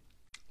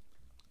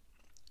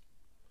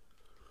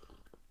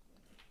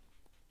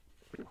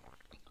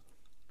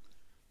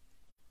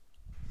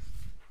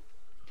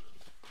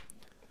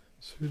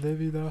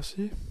 Sudevi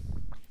Dasi.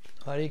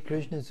 Hare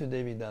Krishna,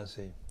 Sudevi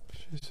Dasi.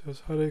 She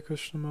says, Hare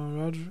Krishna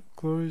Maharaj,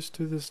 glories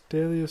to this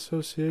daily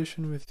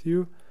association with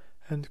you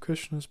and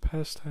Krishna's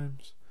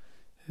pastimes.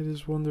 It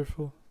is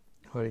wonderful.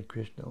 Hare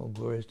Krishna, all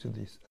glories to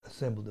these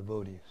assembled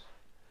devotees.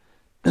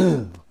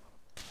 From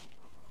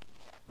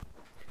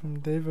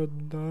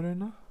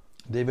Devadarana.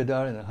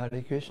 Devadarana,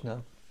 Hare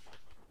Krishna.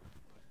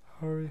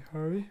 Hari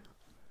Hari.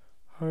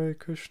 Hare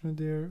Krishna,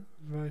 dear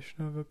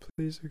Vaishnava,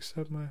 please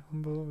accept my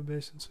humble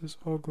obeisances.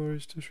 All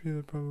glories to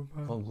Srila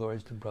Prabhupada. All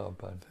glories to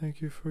Prabhupada. Thank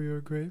you for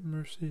your great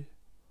mercy.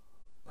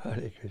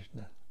 Hare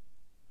Krishna.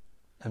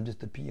 I'm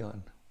just a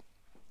peon,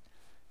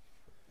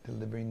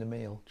 delivering the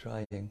mail,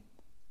 trying.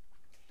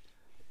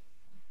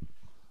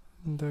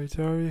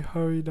 Daitari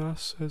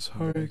Haridas says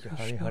Hare Krishna.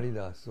 Hari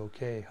Haridas,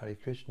 okay, Hare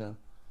Krishna.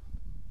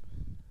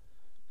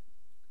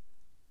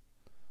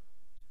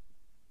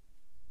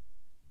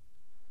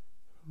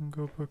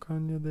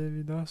 Gopakanya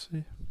Devi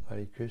Dasi.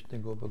 Hare Krishna,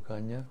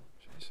 Gopakanya.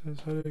 She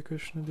says, Hare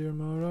Krishna, dear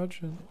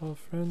Maharaj, and all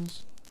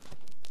friends,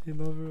 the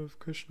lover of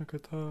Krishna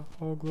Katha,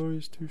 all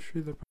glories to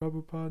Srila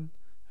Prabhupada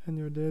and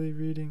your daily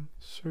reading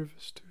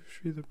service to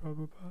Srila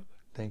Prabhupada.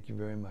 Thank you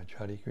very much,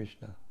 Hare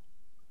Krishna.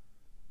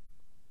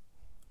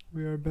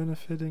 We are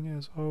benefiting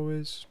as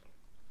always.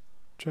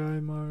 Jai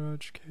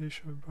Maharaj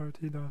Keshav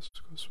Bharti Das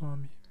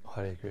Goswami.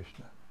 Hare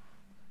Krishna.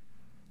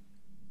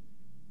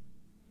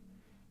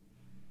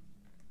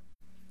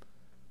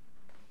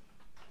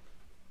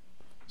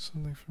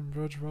 Something from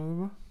Braj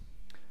Vallabha.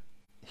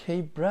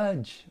 Hey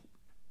Braj,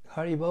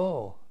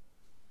 Haribol.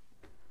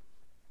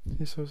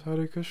 He says,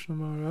 Hare Krishna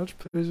Maharaj,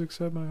 please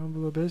accept my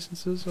humble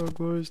obeisances. All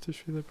glories to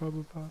Srila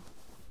Prabhupada.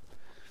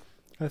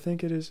 I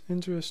think it is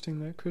interesting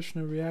that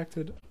Krishna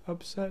reacted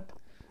upset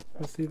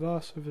with the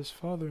loss of his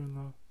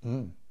father-in-law.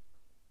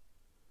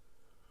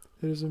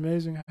 It is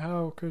amazing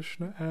how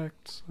Krishna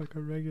acts like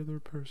a regular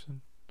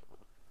person.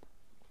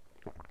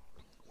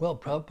 Well,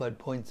 Prabhupada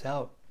points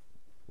out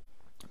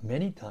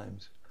many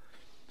times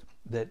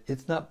that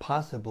it's not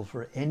possible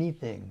for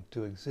anything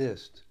to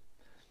exist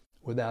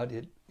without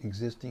it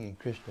existing in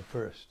Krishna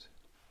first.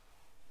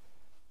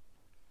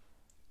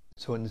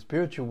 So in the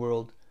spiritual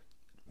world,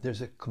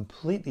 there's a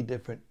completely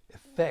different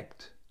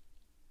effect,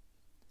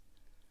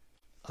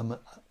 in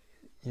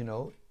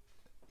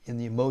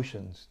the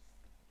emotions,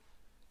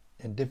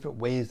 and different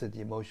ways that the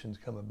emotions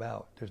come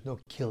about. There's no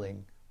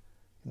killing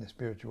in the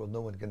spiritual world.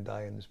 No one can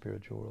die in the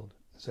spiritual world,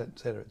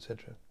 etc.,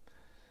 etc.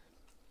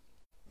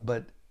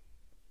 But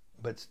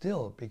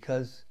still,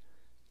 because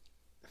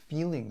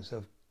feelings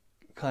of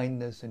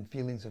kindness and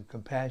feelings of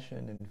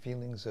compassion and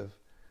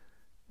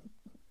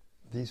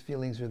these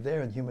feelings are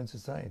there in human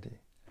society.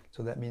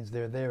 So that means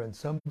they're there in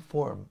some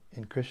form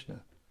in Krishna.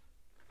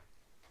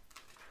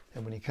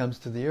 And when he comes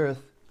to the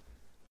earth,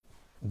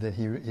 then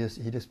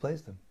he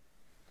displays them.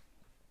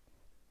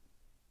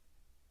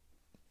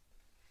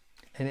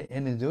 And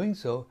in doing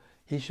so,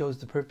 he shows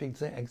the perfect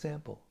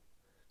example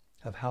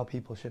of how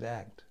people should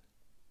act.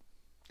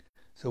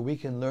 So we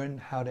can learn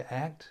how to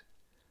act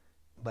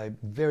by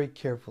very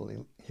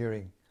carefully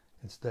hearing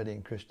and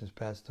studying Krishna's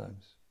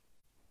pastimes.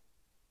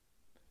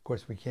 Of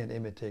course, we can't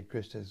imitate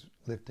Krishna's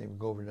lifting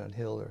Govardhan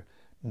Hill or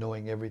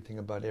knowing everything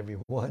about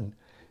everyone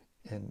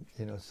and,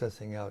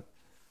 sussing out,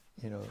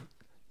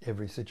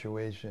 every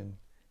situation,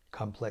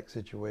 complex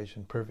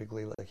situation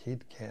perfectly like he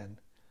can.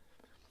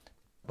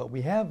 But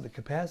we have the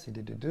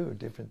capacity to do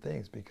different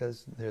things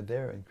because they're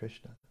there in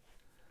Krishna.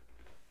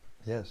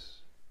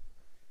 Yes,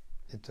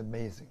 it's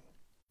amazing.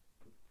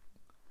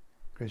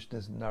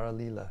 Krishna's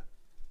Naralila,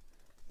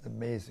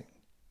 amazing.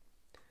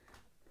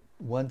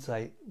 Once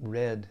I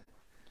read,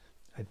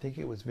 I think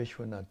it was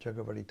Vishwanath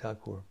Chakravarti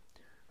Thakur,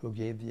 who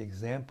gave the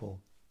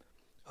example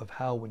of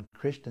how when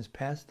Krishna's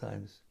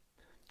pastimes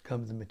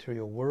come to the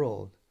material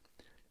world,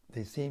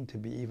 they seem to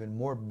be even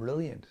more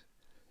brilliant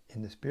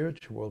in the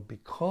spiritual world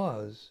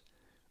because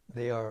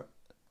they are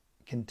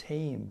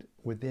contained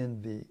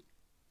within the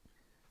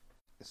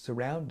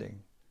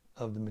surrounding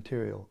of the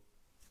material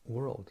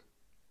world.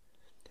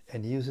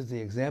 And he uses the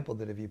example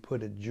that if you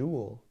put a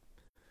jewel,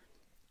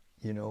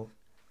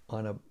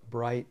 on a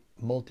bright,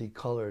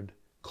 multicolored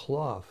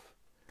cloth,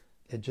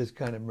 it just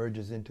kind of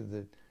merges into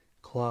the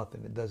cloth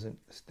and it doesn't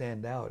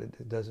stand out.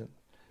 It doesn't.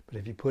 But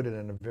if you put it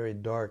in a very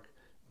dark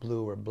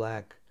blue or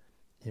black,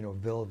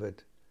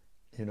 velvet,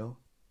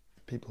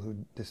 people who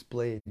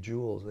display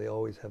jewels, they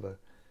always have a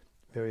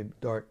very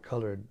dark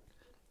colored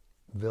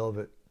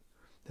velvet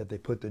that they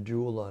put the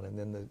jewel on, and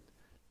then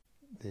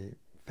the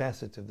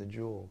facets of the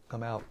jewel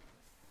come out.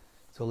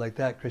 So like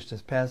that,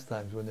 Krishna's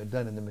pastimes, when they're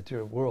done in the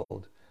material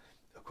world,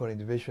 according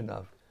to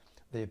Vishwanath,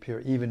 they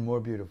appear even more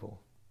beautiful,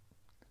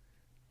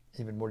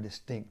 even more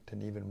distinct,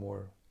 and even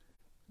more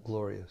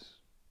glorious.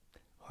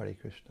 Hare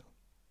Krishna.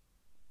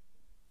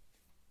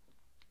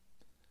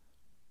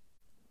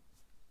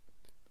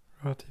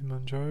 Rati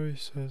Manjari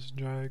says,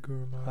 Jai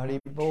Guru Maharaj. Hari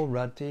Bol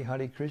Rati,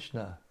 Hare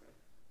Krishna.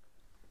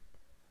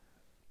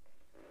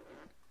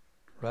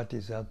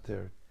 Rati's out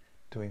there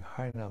doing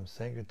Harinam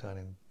Sankirtan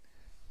and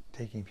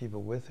taking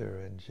people with her,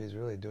 and she's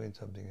really doing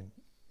something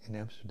in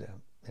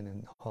Amsterdam and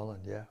in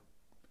Holland, yeah.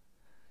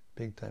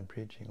 Big time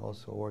preaching,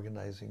 also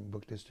organizing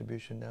book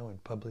distribution now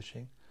and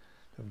publishing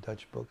of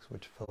Dutch books,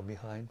 which fell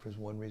behind for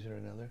one reason or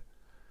another.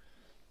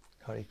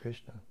 Hare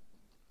Krishna.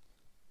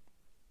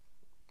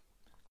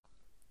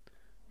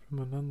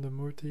 From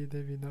Anandamurti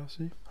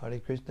Devidasi. Hare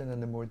Krishna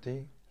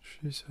Anandamurti.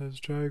 She says,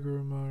 Jai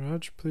Guru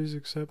Maharaj, please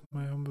accept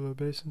my humble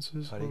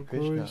obeisances. Hare All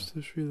Krishna. glories to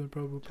Srila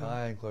Prabhupada.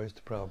 Jai, glories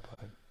to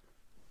Prabhupada.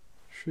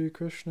 Sri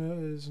Krishna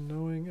is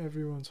knowing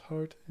everyone's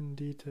heart in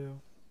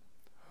detail.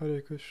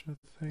 Hare Krishna,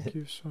 thank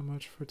you so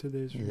much for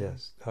today's reading.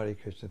 Yes, Hare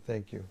Krishna,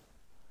 thank you.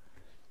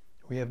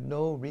 We have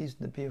no reason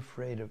to be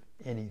afraid of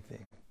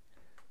anything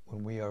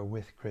when we are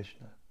with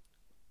Krishna.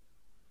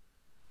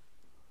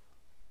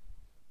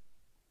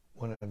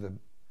 One of the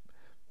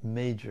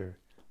major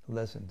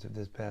lessons of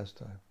this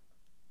pastime.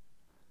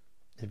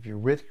 If you're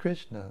with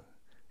Krishna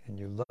and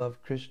you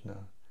love Krishna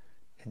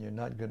and you're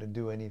not going to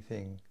do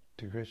anything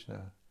to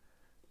Krishna,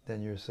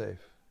 then you're safe.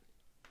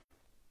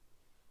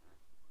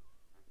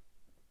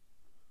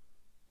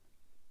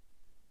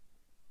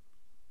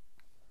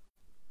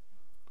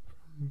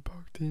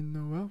 Bhakti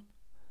Noel.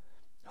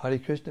 Hare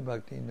Krishna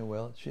Bhakti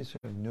Noel. She's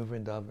from New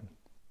Vrindavan.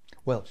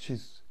 Well,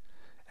 she's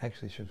from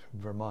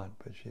Vermont,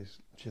 but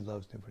she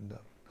loves New Vrindavan.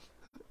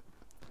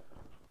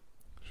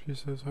 She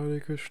says,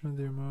 Hare Krishna,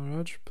 dear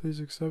Maharaj, please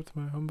accept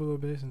my humble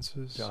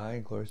obeisances.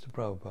 Jai, glories to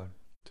Prabhupada.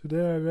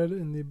 Today I read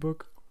in the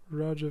book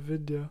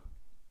Rajavidya,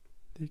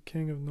 the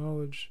King of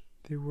Knowledge,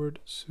 the word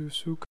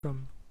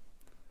susukam.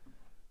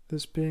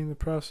 This being the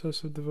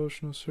process of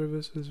devotional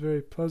service is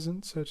very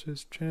pleasant, such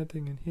as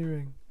chanting and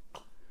hearing.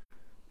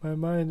 My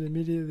mind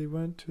immediately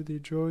went to the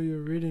joy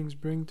your readings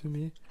bring to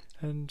me,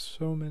 and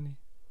so many.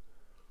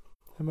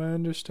 Am I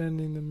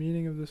understanding the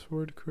meaning of this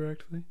word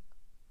correctly?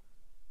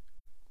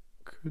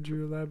 Could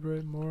you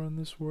elaborate more on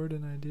this word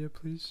and idea,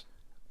 please?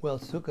 Well,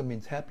 sukha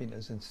means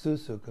happiness, and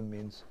susukha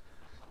means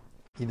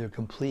either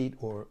complete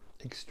or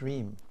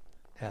extreme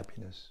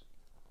happiness.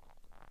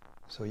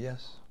 So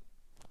yes,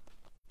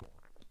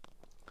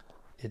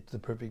 it's the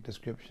perfect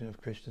description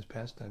of Krishna's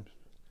pastimes.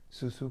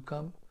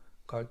 Susukam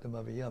kartam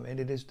aviyam, and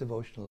it is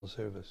devotional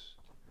service.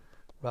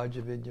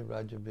 Rajavidya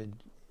Rajavidyam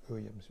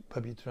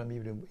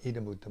pavitram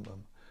idam uttamam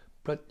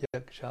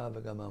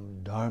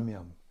pratyakshavagavam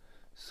dharmyam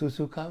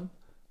susukam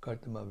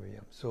kartam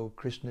aviyam. So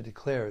Krishna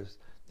declares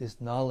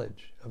this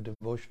knowledge of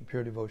devotion,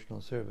 pure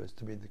devotional service,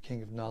 to be the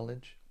king of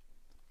knowledge,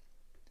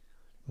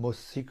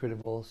 most secret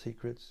of all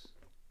secrets,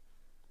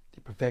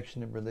 the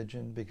perfection of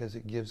religion, because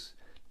it gives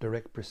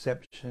direct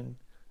perception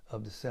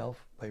of the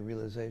self by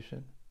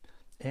realization,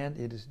 and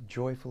it is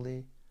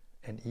joyfully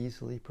and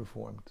easily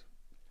performed.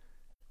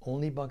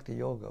 Only Bhakti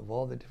Yoga, of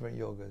all the different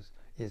yogas,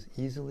 is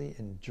easily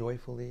and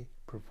joyfully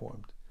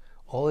performed.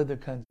 All other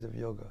kinds of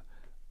yoga,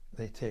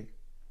 they take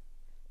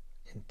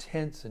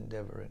intense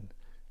endeavor and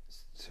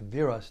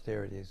severe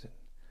austerities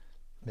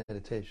and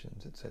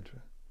meditations,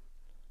 etc.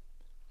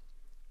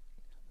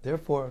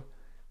 Therefore,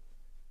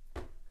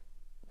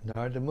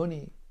 Narada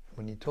Muni,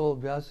 when he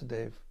told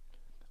Vyasadeva,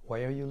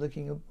 why are you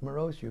looking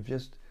morose? You've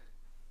just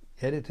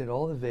edited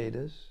all the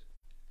Vedas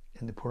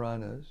and the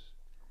Puranas,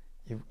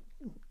 you've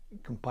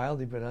compiled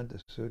the Vedanta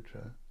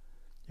Sutra,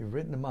 you've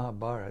written the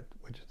Mahabharata,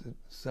 which is the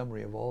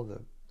summary of all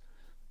the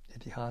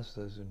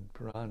Itihasas and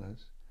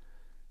Puranas,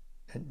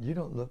 and you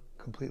don't look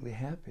completely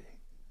happy.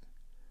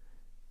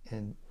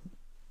 And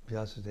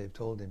Vyasadeva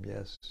told him,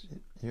 yes,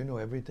 you know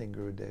everything,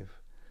 Gurudev.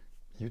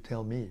 You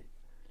tell me.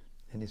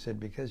 And he said,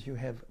 because you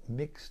have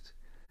mixed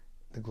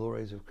the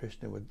glories of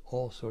Krishna with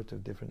all sorts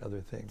of different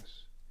other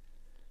things,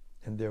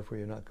 and therefore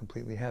you're not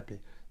completely happy.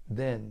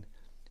 Then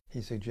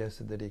he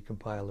suggested that he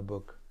compile a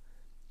book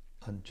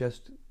on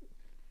just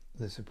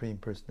the Supreme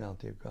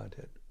Personality of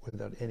Godhead,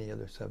 without any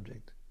other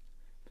subject.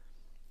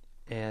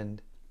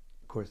 And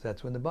of course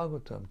that's when the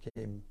Bhagavatam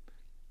came.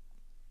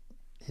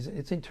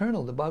 It's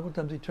eternal, the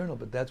Bhagavatam's eternal,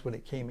 but that's when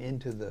it came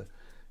into the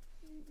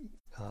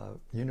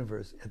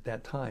universe at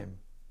that time.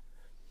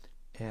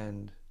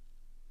 And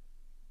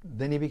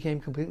then he became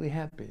completely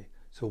happy.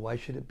 So why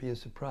should it be a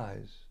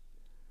surprise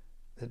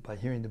that by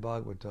hearing the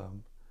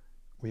Bhagavatam,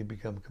 we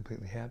become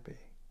completely happy.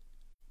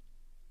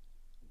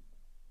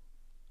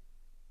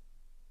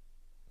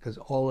 Because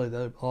all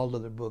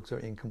other books are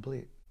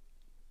incomplete.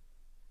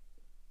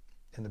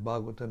 And the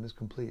Bhagavatam is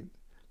complete.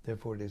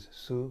 Therefore it is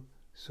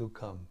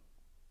Sukham.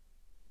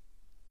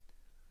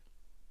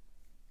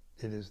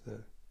 It is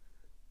the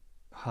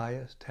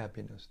highest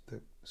happiness,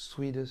 the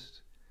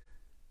sweetest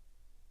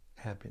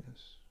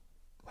happiness.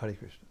 Hare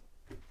Krishna.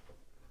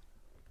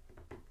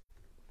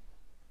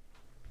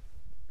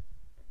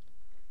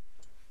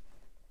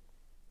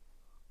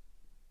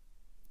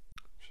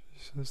 She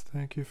says,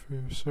 thank you for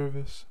your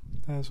service.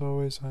 As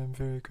always, I am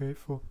very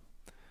grateful.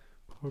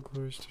 All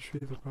glories to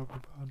Srila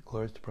Prabhupada.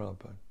 Glories to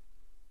Prabhupada.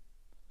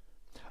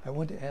 I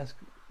want to ask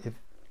if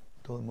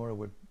Dolamora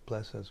would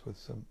bless us with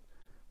some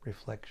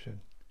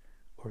reflection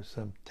or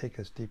take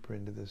us deeper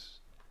into this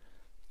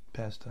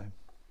pastime.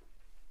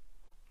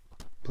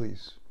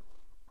 Please.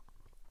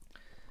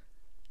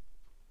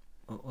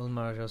 Well,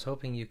 Maharaj, I was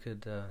hoping you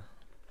could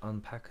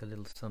unpack a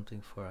little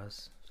something for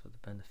us for the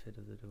benefit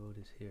of the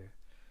devotees here.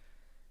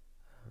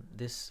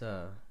 This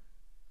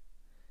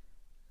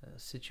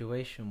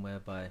situation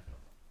whereby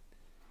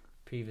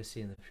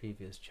previously in the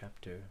previous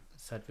chapter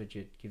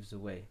Satyajit gives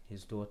away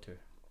his daughter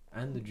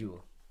and the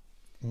jewel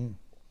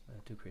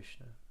to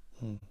Krishna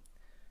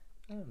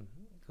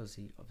because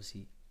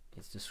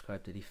it's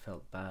described that he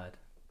felt bad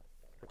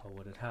about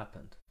what had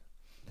happened,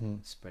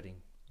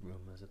 spreading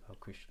rumors about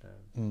Krishna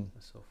and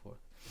so forth.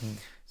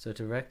 So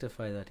to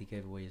rectify that, he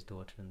gave away his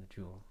daughter and the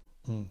jewel.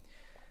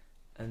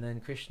 And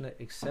then Krishna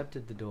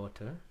accepted the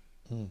daughter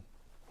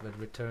but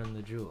returned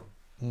the jewel.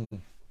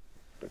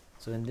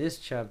 So in this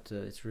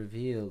chapter it's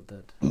revealed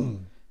that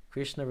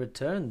Krishna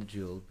returned the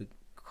jewel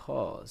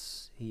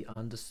because he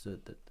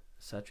understood that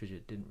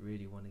Satyajit didn't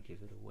really want to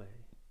give it away.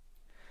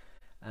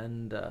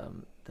 And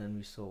then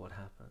we saw what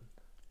happened.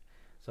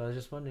 So I was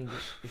just wondering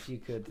if you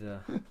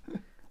could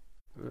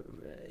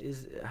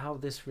is how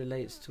this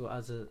relates to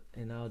us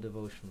in our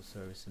devotional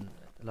service and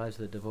lives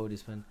of the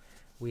devotees, when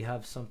we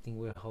have something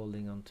we're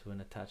holding on to,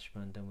 an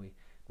attachment, and we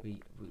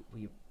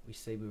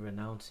say we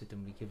renounce it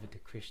and we give it to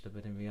Krishna,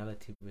 but in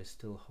reality we're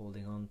still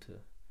holding on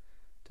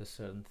to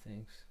certain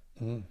things.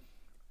 And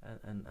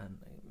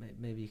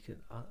maybe you could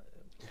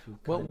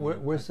well,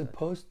 we're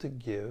supposed to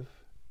give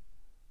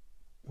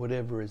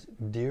whatever is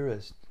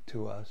dearest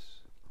to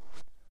us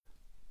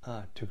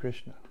to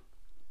Krishna.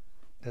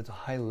 That's a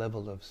high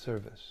level of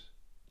service.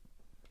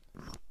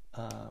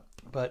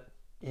 But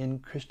in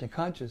Krishna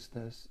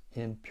consciousness,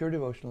 in pure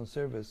devotional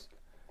service,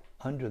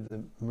 under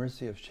the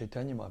mercy of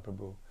Chaitanya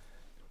Mahaprabhu,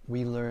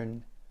 we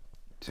learn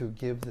to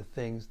give the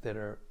things that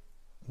are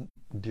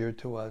dear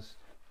to us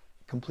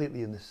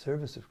completely in the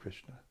service of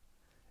Krishna.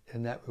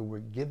 And that way we're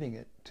giving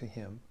it to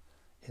him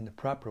in the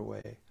proper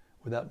way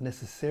without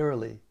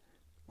necessarily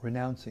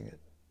renouncing it.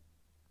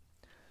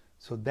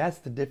 So that's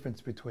the difference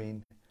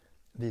between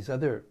these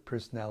other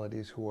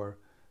personalities who are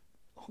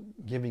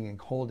giving and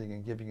holding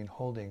and giving and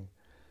holding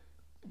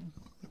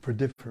for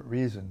different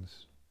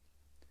reasons.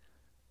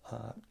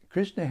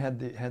 Krishna had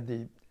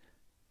the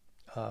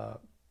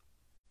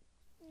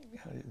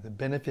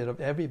benefit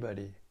of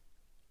everybody,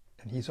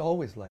 and he's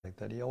always like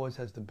that. He always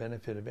has the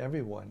benefit of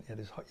everyone in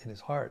his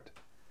heart,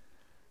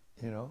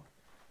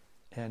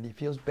 and he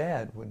feels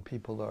bad when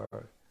people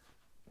are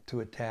too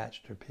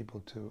attached or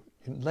people too,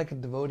 like a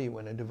devotee,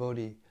 when a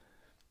devotee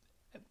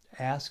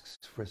asks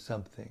for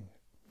something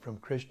from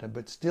Krishna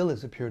but still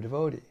is a pure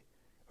devotee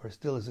or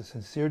still is a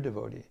sincere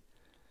devotee,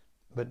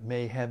 but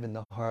may have in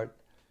the heart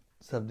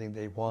something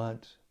they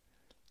want,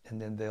 and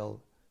then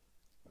they'll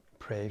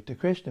pray to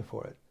Krishna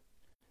for it.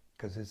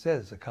 Because it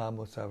says,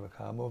 Akamo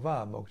sarvakamo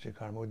va, moksha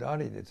karmo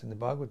dari, it's in the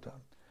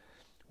Bhagavatam.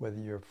 Whether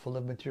you're full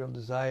of material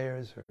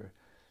desires or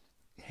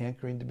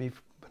hankering to be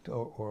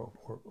or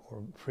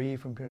free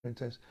from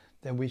appearances,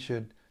 then we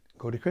should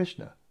go to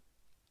Krishna.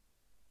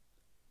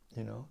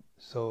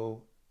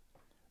 So,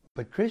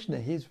 but Krishna,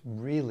 he's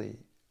really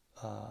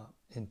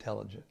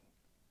intelligent.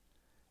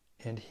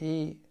 And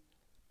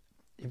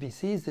if he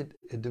sees that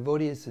a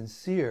devotee is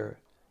sincere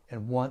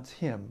and wants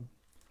him,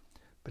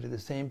 but at the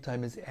same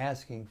time is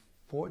asking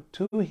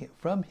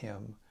from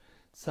him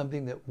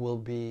something that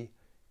will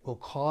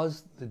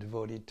cause the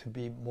devotee to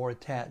be more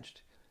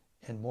attached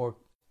and more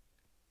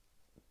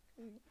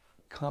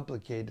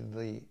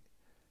complicatedly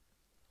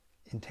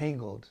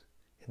entangled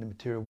in the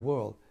material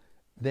world,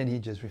 then he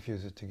just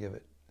refuses to give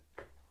it,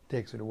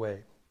 takes it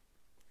away,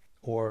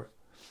 or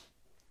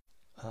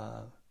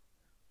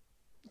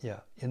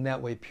in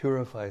that way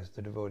purifies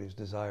the devotee's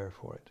desire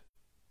for it.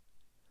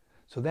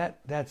 So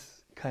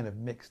that's kind of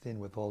mixed in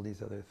with all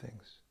these other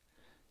things,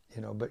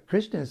 But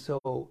Krishna is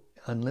so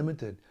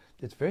unlimited;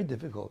 it's very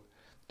difficult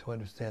to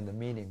understand the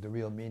meaning, the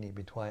real meaning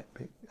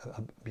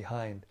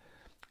behind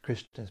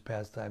Krishna's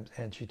pastimes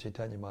and Sri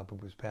Chaitanya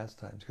Mahaprabhu's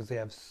pastimes, because they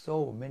have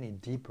so many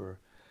deeper,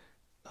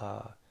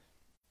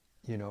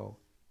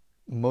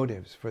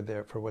 motives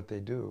for what they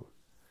do.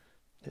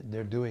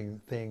 They're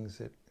doing things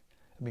that,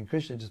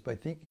 Krishna, just by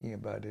thinking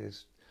about it,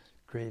 is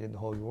creating the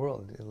whole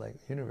world, like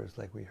universe,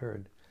 like we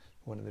heard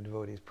one of the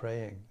devotees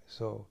praying.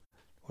 So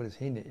What does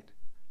he need?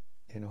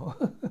 You know,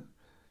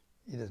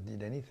 he doesn't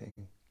need anything,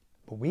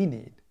 but we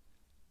need.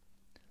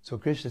 So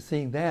Krishna,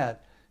 seeing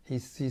that, he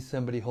sees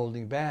somebody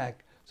holding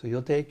back, so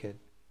he'll take it.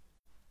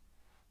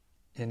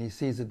 And he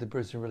sees that the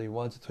person really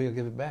wants it, so he'll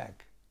give it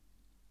back.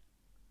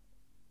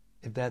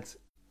 If that's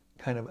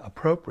kind of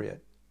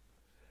appropriate.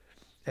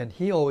 And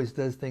he always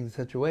does things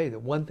in such a way that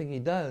one thing he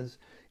does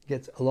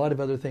gets a lot of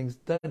other things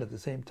done at the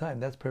same time.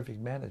 That's perfect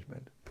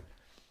management.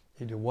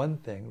 You do one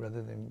thing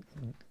rather than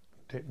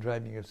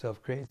driving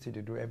yourself crazy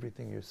to do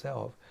everything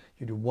yourself.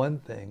 You do one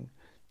thing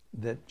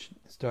that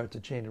starts a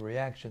chain of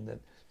reaction that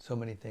so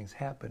many things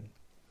happen.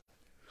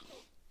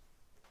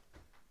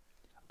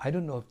 I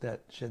don't know if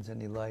that sheds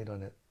any light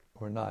on it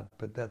or not,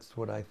 but that's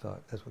what I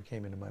thought. That's what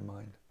came into my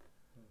mind.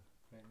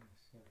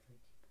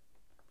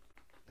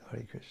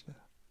 Hare Krishna.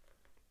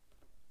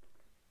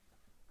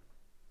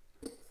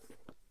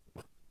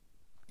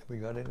 Have we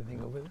got anything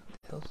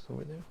else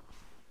over there?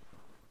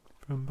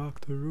 From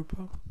Bhakta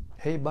Rupa.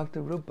 Hey,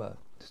 Bhakta Rupa,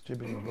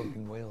 distributing a book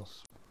in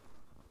Wales.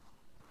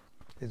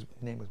 His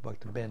name was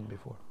Bhakta Ben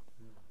before.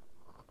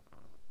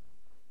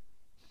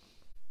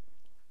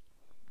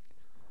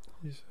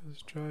 He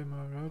says, Jai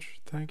Maharaj,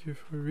 thank you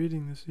for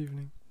reading this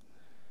evening.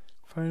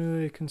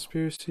 Finally, a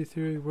conspiracy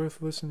theory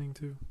worth listening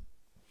to.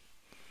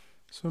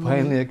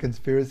 Finally, a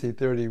conspiracy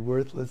theory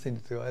worth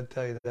listening to. I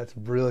tell you, that's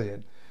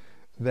brilliant.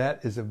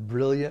 That is a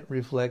brilliant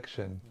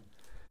reflection.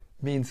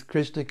 Means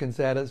Krishna can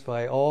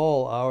satisfy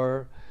all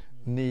our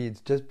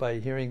needs just by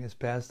hearing his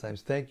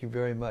pastimes. Thank you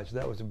very much.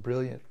 That was a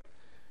brilliant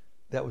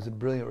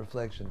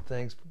reflection.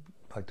 Thanks,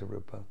 Bhakta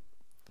Rupa.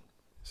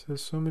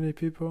 Says so many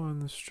people on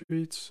the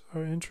streets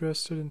are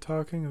interested in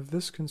talking of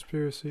this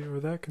conspiracy or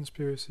that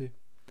conspiracy.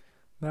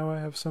 Now I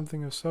have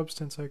something of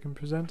substance I can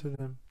present to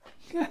them.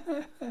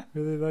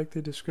 Really like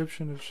the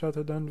description of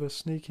Shatadandva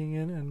sneaking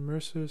in and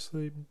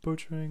mercilessly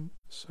butchering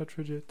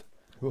Satyajit.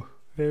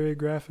 Very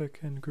graphic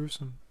and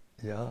gruesome.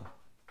 Yeah.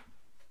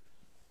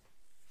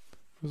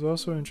 It was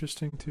also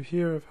interesting to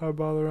hear of how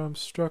Balaram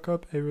struck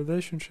up a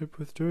relationship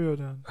with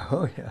Duryodhana.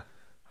 Oh, yeah.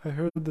 I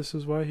heard this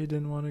is why he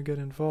didn't want to get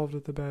involved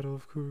at the Battle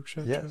of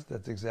Kurukshetra. Yes,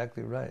 that's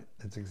exactly right.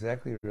 That's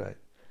exactly right.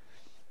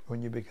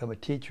 When you become a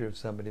teacher of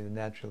somebody, then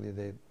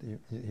naturally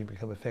you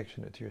become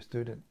affectionate to your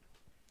student.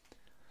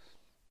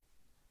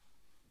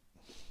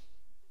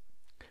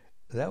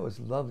 That was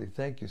lovely.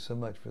 Thank you so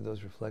much for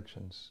those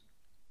reflections.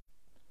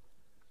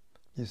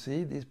 You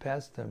see, these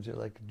pastimes are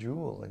like a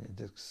jewel, and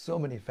there's so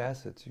many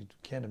facets you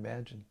can't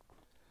imagine.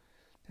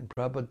 And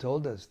Prabhupada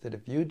told us that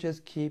if you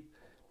just keep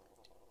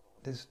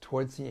this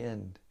towards the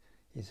end,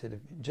 he said, if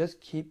you just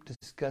keep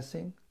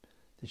discussing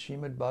the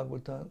Srimad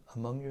Bhagavatam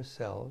among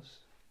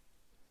yourselves,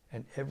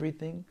 and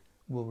everything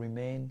will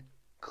remain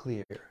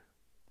clear.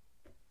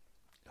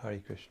 Hare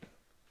Krishna.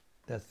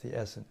 That's the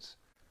essence.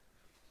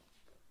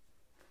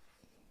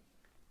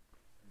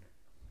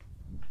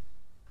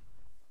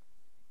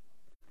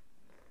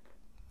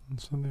 And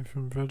something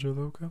from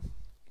Vrajaloka.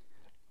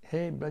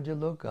 Hey,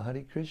 Vrajaloka,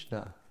 Hare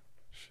Krishna.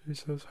 She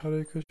says,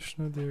 Hare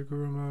Krishna, dear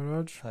Guru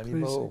Maharaj, Hare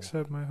please Bo.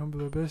 accept my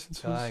humble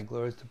obeisances. Aye,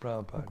 glories to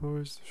Prabhupada.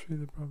 Glories to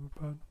Srila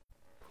Prabhupada.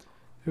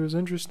 It was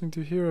interesting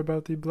to hear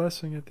about the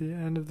blessing at the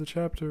end of the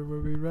chapter where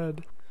we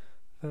read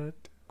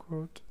that,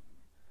 quote,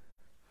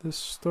 this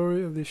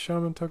story of the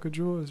Shamantaka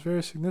jewel is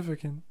very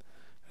significant,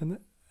 and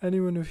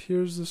anyone who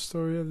hears the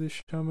story of the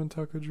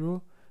Shamantaka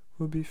jewel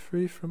will be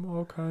free from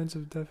all kinds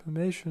of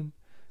defamation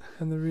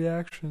and the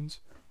reactions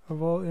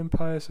of all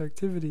impious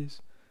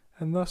activities,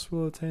 and thus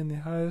will attain the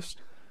highest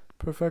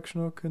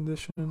perfectional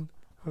condition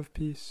of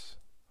peace.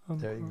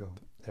 Unquote. There you go.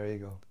 There you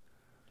go.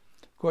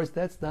 Of course,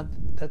 that's not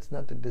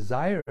the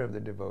desire of the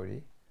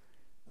devotee,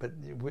 but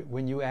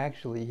when you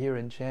actually hear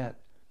and chant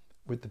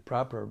with the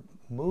proper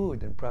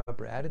mood and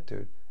proper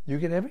attitude, you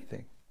get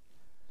everything.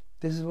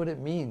 This is what it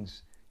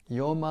means.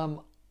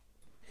 Yomam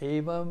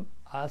evam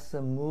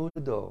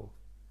asamudo.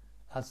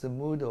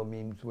 Asamudo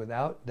means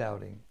without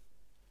doubting.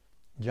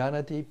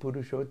 Janati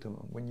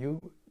Purushottamam. When you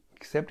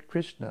accept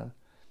Krishna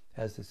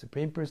as the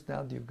Supreme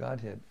Personality of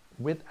Godhead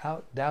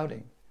without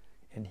doubting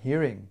and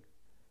hearing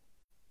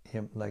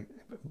him like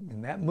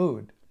in that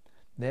mood,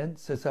 then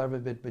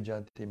Sasarva Vid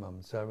Bhajanti Mam,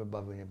 Sarva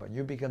Bhavanyam.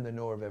 You become the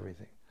knower of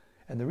everything.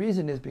 And the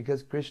reason is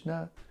because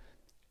Krishna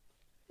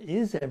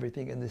is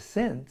everything in the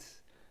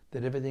sense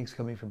that everything's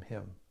coming from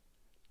him.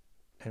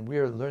 And we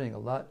are learning a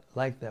lot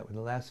like that in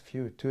the last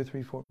few, 2,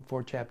 3,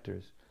 4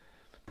 chapters,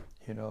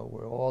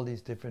 where all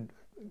these different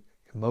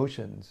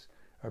emotions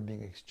are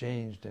being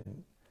exchanged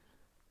and,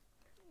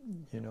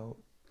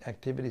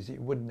 activities that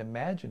you wouldn't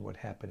imagine would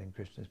happen in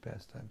Krishna's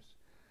pastimes.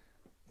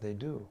 They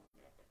do.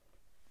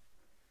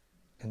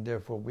 And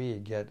therefore we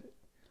get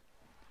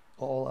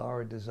all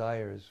our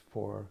desires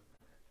for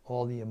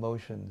all the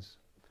emotions,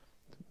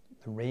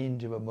 the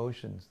range of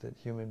emotions that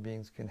human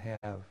beings can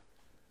have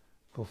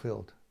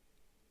fulfilled.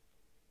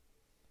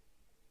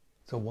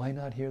 So why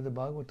not hear the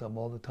Bhagavatam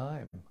all the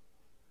time?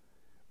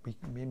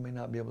 We may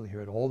not be able to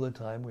hear it all the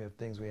time. We have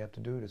things we have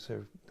to do to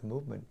serve the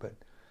movement, but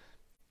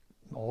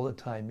all the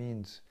time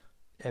means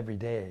every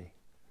day.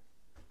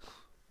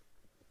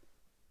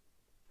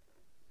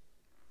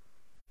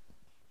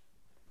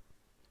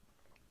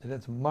 It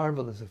has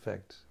marvelous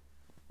effects.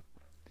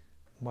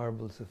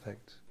 Marvelous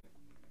effects.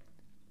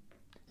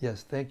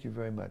 Yes, thank you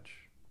very much.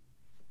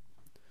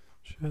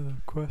 She had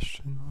a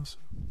question also.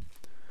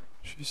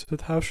 She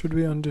said, how should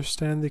we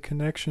understand the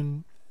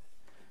connection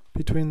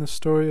between the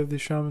story of the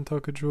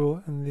Shamantaka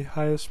jewel and the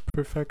highest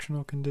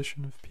perfectional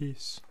condition of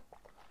peace?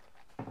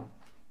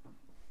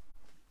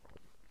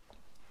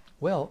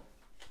 Well,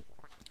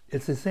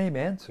 it's the same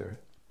answer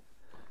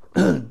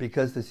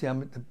because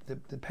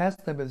the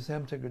pastime of the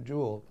Shamantaka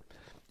jewel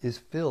is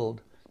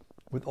filled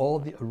with all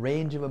the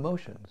range of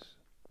emotions.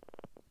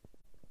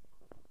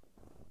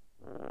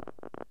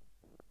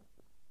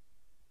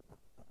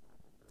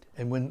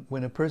 And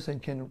when a person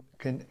can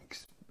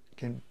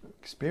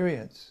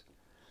experience,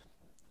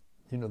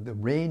 the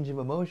range of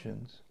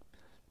emotions,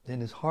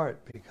 then his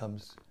heart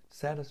becomes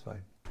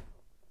satisfied.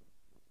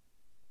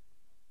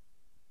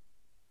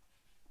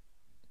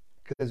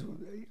 Because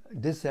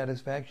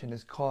dissatisfaction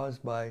is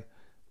caused by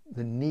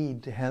the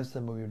need to have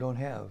something we don't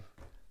have,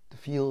 to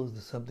feel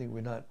something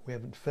we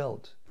haven't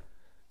felt,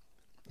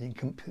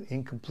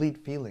 incomplete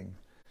feeling.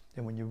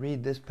 And when you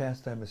read this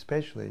pastime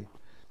especially,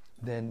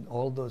 then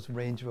all those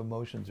range of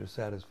emotions are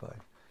satisfied,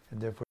 and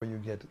therefore you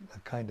get a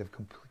kind of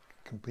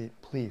complete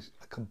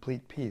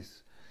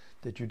peace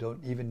that you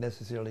don't even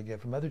necessarily get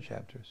from other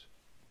chapters.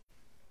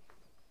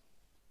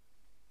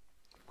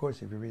 Of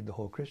course, if you read the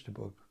whole Krishna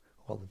book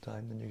all the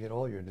time, then you get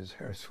all your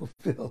desires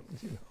fulfilled.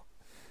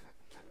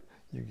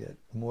 You get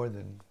more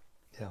than,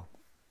 you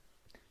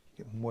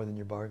get more than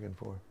you bargained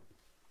for.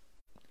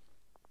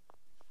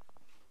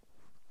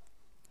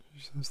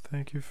 She says,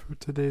 thank you for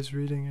today's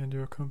reading and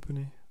your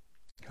company.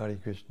 Hare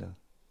Krishna.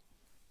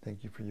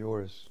 Thank you for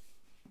yours.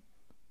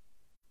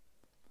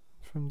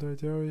 From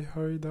Daidari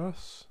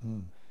Haridas.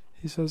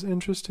 He says,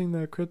 interesting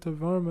that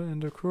Kritavarma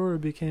and Akrura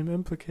became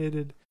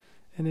implicated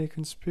in a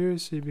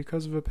conspiracy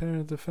because of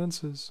apparent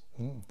offenses.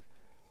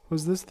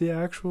 Was this the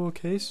actual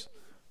case,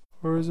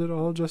 or is it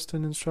all just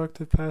an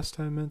instructive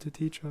pastime meant to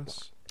teach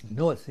us?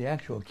 No, it's the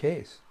actual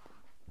case.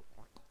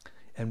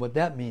 And what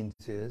that means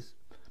is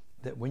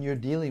that when you're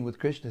dealing with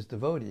Krishna's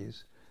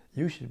devotees,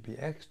 you should be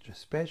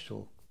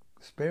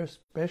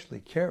especially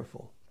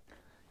careful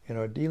in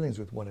our dealings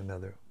with one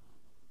another.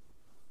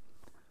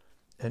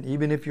 And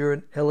even if you're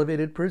an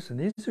elevated person,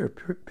 these are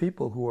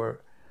people who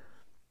are,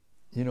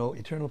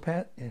 eternal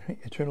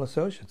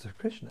associates of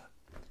Krishna.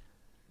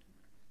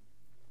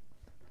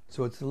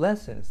 So it's the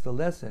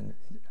lesson.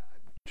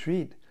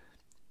 Treat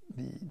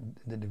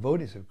the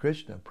devotees of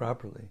Krishna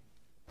properly.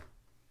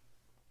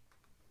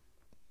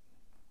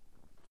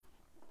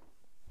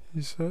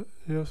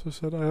 He also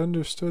said, I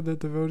understood that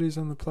devotees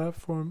on the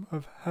platform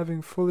of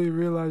having fully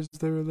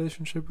realized their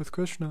relationship with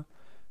Krishna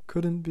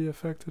couldn't be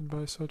affected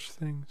by such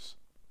things.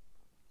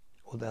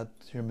 Well,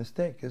 that's your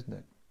mistake, isn't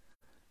it?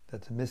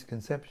 That's a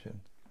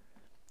misconception.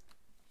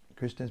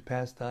 Krishna's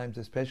pastimes,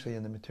 especially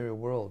in the material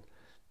world,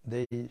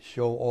 they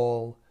show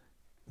all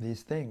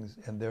these things,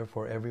 and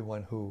therefore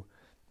everyone who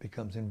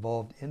becomes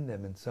involved in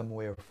them in some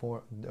way or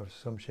form, or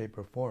some shape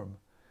or form.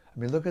 I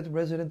mean, look at the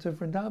residents of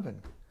Vrindavan.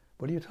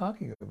 What are you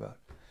talking about?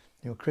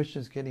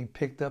 Krishna's getting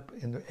picked up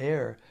in the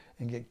air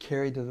and get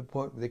carried to the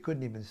point where they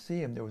couldn't even see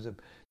him. There was a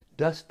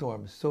dust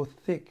storm so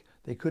thick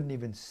they couldn't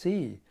even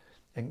see.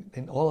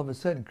 And all of a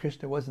sudden,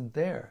 Krishna wasn't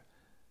there.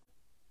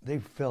 They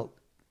felt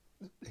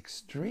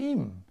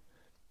extremes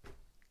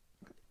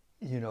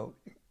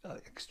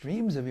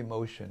of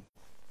emotion.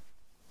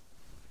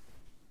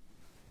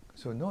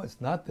 So no,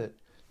 it's not that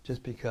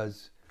just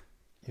because,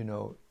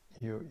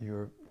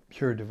 you're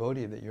pure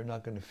devotee that you're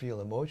not going to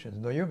feel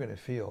emotions. No, you're going to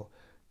feel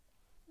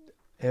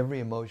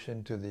every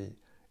emotion to the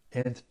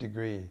nth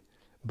degree.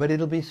 But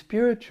it'll be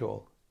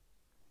spiritual.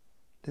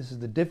 This is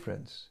the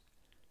difference.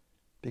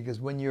 Because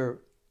when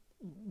you're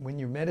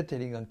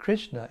meditating on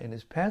Krishna in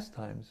his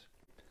pastimes,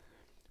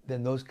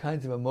 then those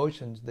kinds of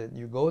emotions that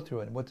you go through,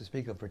 and what to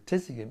speak of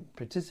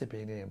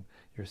participating in them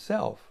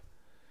yourself,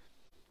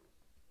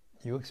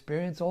 you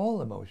experience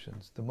all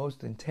emotions, the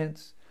most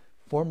intense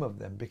form of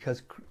them,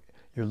 because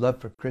your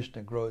love for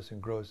Krishna grows and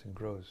grows and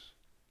grows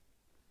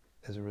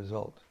as a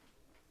result.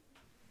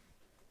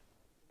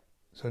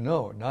 So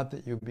no, not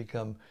that you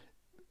become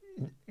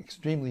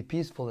extremely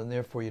peaceful and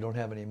therefore you don't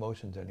have any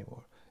emotions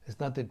anymore.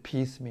 It's not that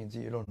peace means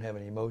that you don't have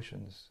any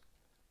emotions.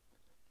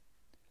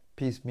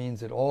 Peace means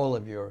that all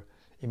of your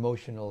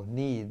emotional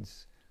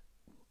needs,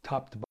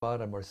 top to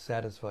bottom, are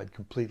satisfied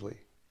completely.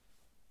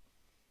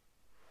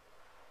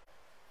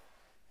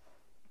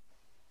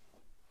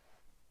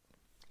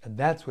 And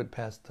that's what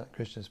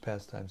Krishna's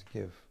pastimes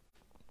give.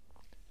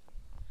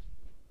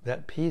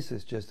 That peace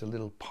is just a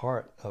little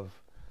part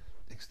of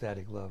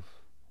ecstatic love.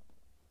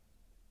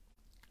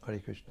 Hare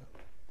Krishna.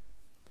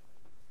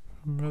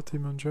 Rati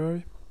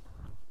Manjari.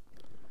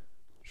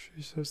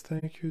 She says,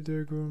 thank you,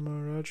 dear Guru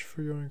Maharaj,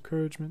 for your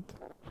encouragement.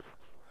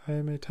 I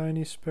am a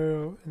tiny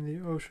sparrow in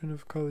the ocean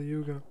of Kali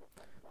Yuga,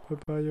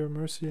 but by your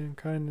mercy and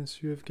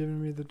kindness you have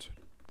given me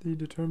the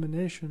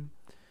determination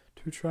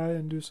to try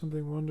and do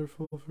something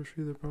wonderful for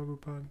Srila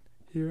Prabhupada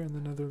here in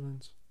the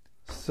Netherlands.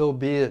 So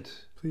be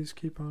it. Please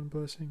keep on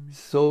blessing me.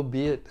 So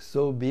be it,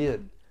 so be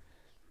it.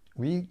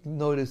 We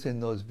notice in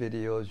those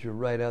videos you're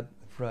right out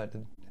front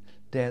and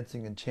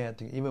dancing and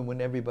chanting, even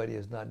when everybody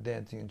is not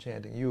dancing and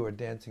chanting. You are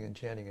dancing and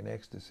chanting in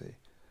ecstasy.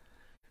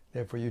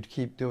 Therefore, you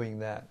keep doing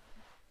that,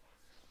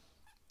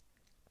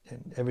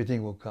 and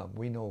everything will come.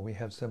 We know we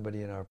have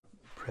somebody in our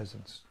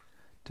presence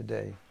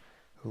today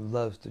who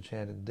loves to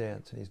chant and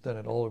dance, and he's done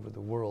it all over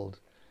the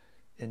world,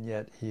 and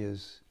yet he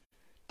has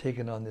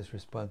taken on this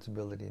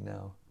responsibility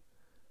now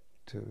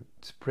to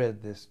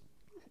spread this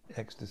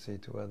ecstasy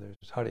to others.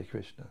 Hare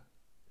Krishna.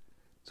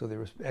 So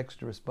the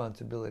extra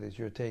responsibilities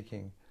you're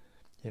taking,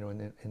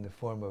 in the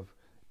form of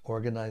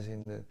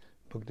organizing the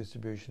book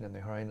distribution and the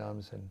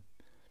Harinams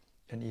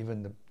and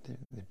even the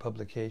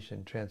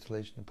publication,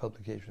 translation and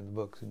publication of the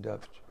books in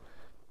Dutch,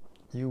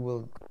 you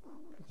will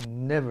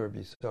never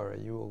be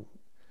sorry. You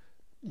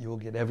will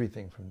get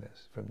everything from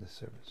this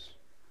service.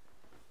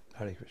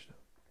 Hare Krishna.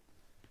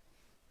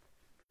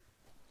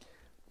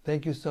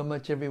 Thank you so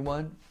much,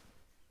 everyone,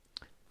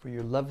 for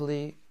your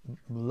lovely,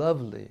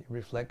 lovely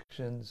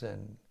reflections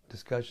and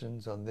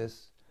discussions on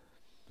this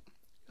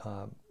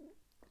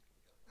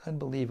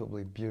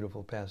unbelievably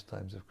beautiful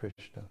pastimes of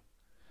Krishna.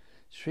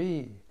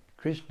 Sri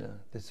Krishna,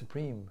 the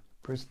Supreme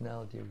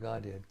Personality of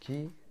Godhead,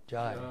 Ki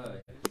Jai.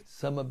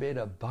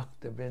 Samaveta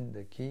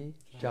Bhakta-vrinda Ki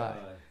Jai.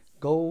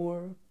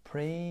 Gaur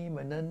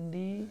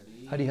Premanandi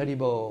Hari Hari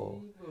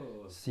Bo.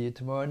 See you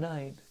tomorrow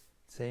night.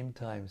 Same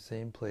time,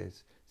 same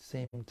place,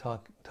 same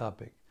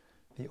topic.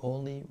 The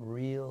only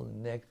real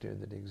nectar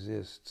that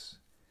exists.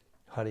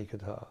 Hari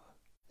Katha.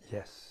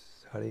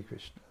 Yes, Hare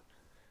Krishna.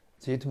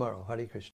 See you tomorrow. Hare Krishna.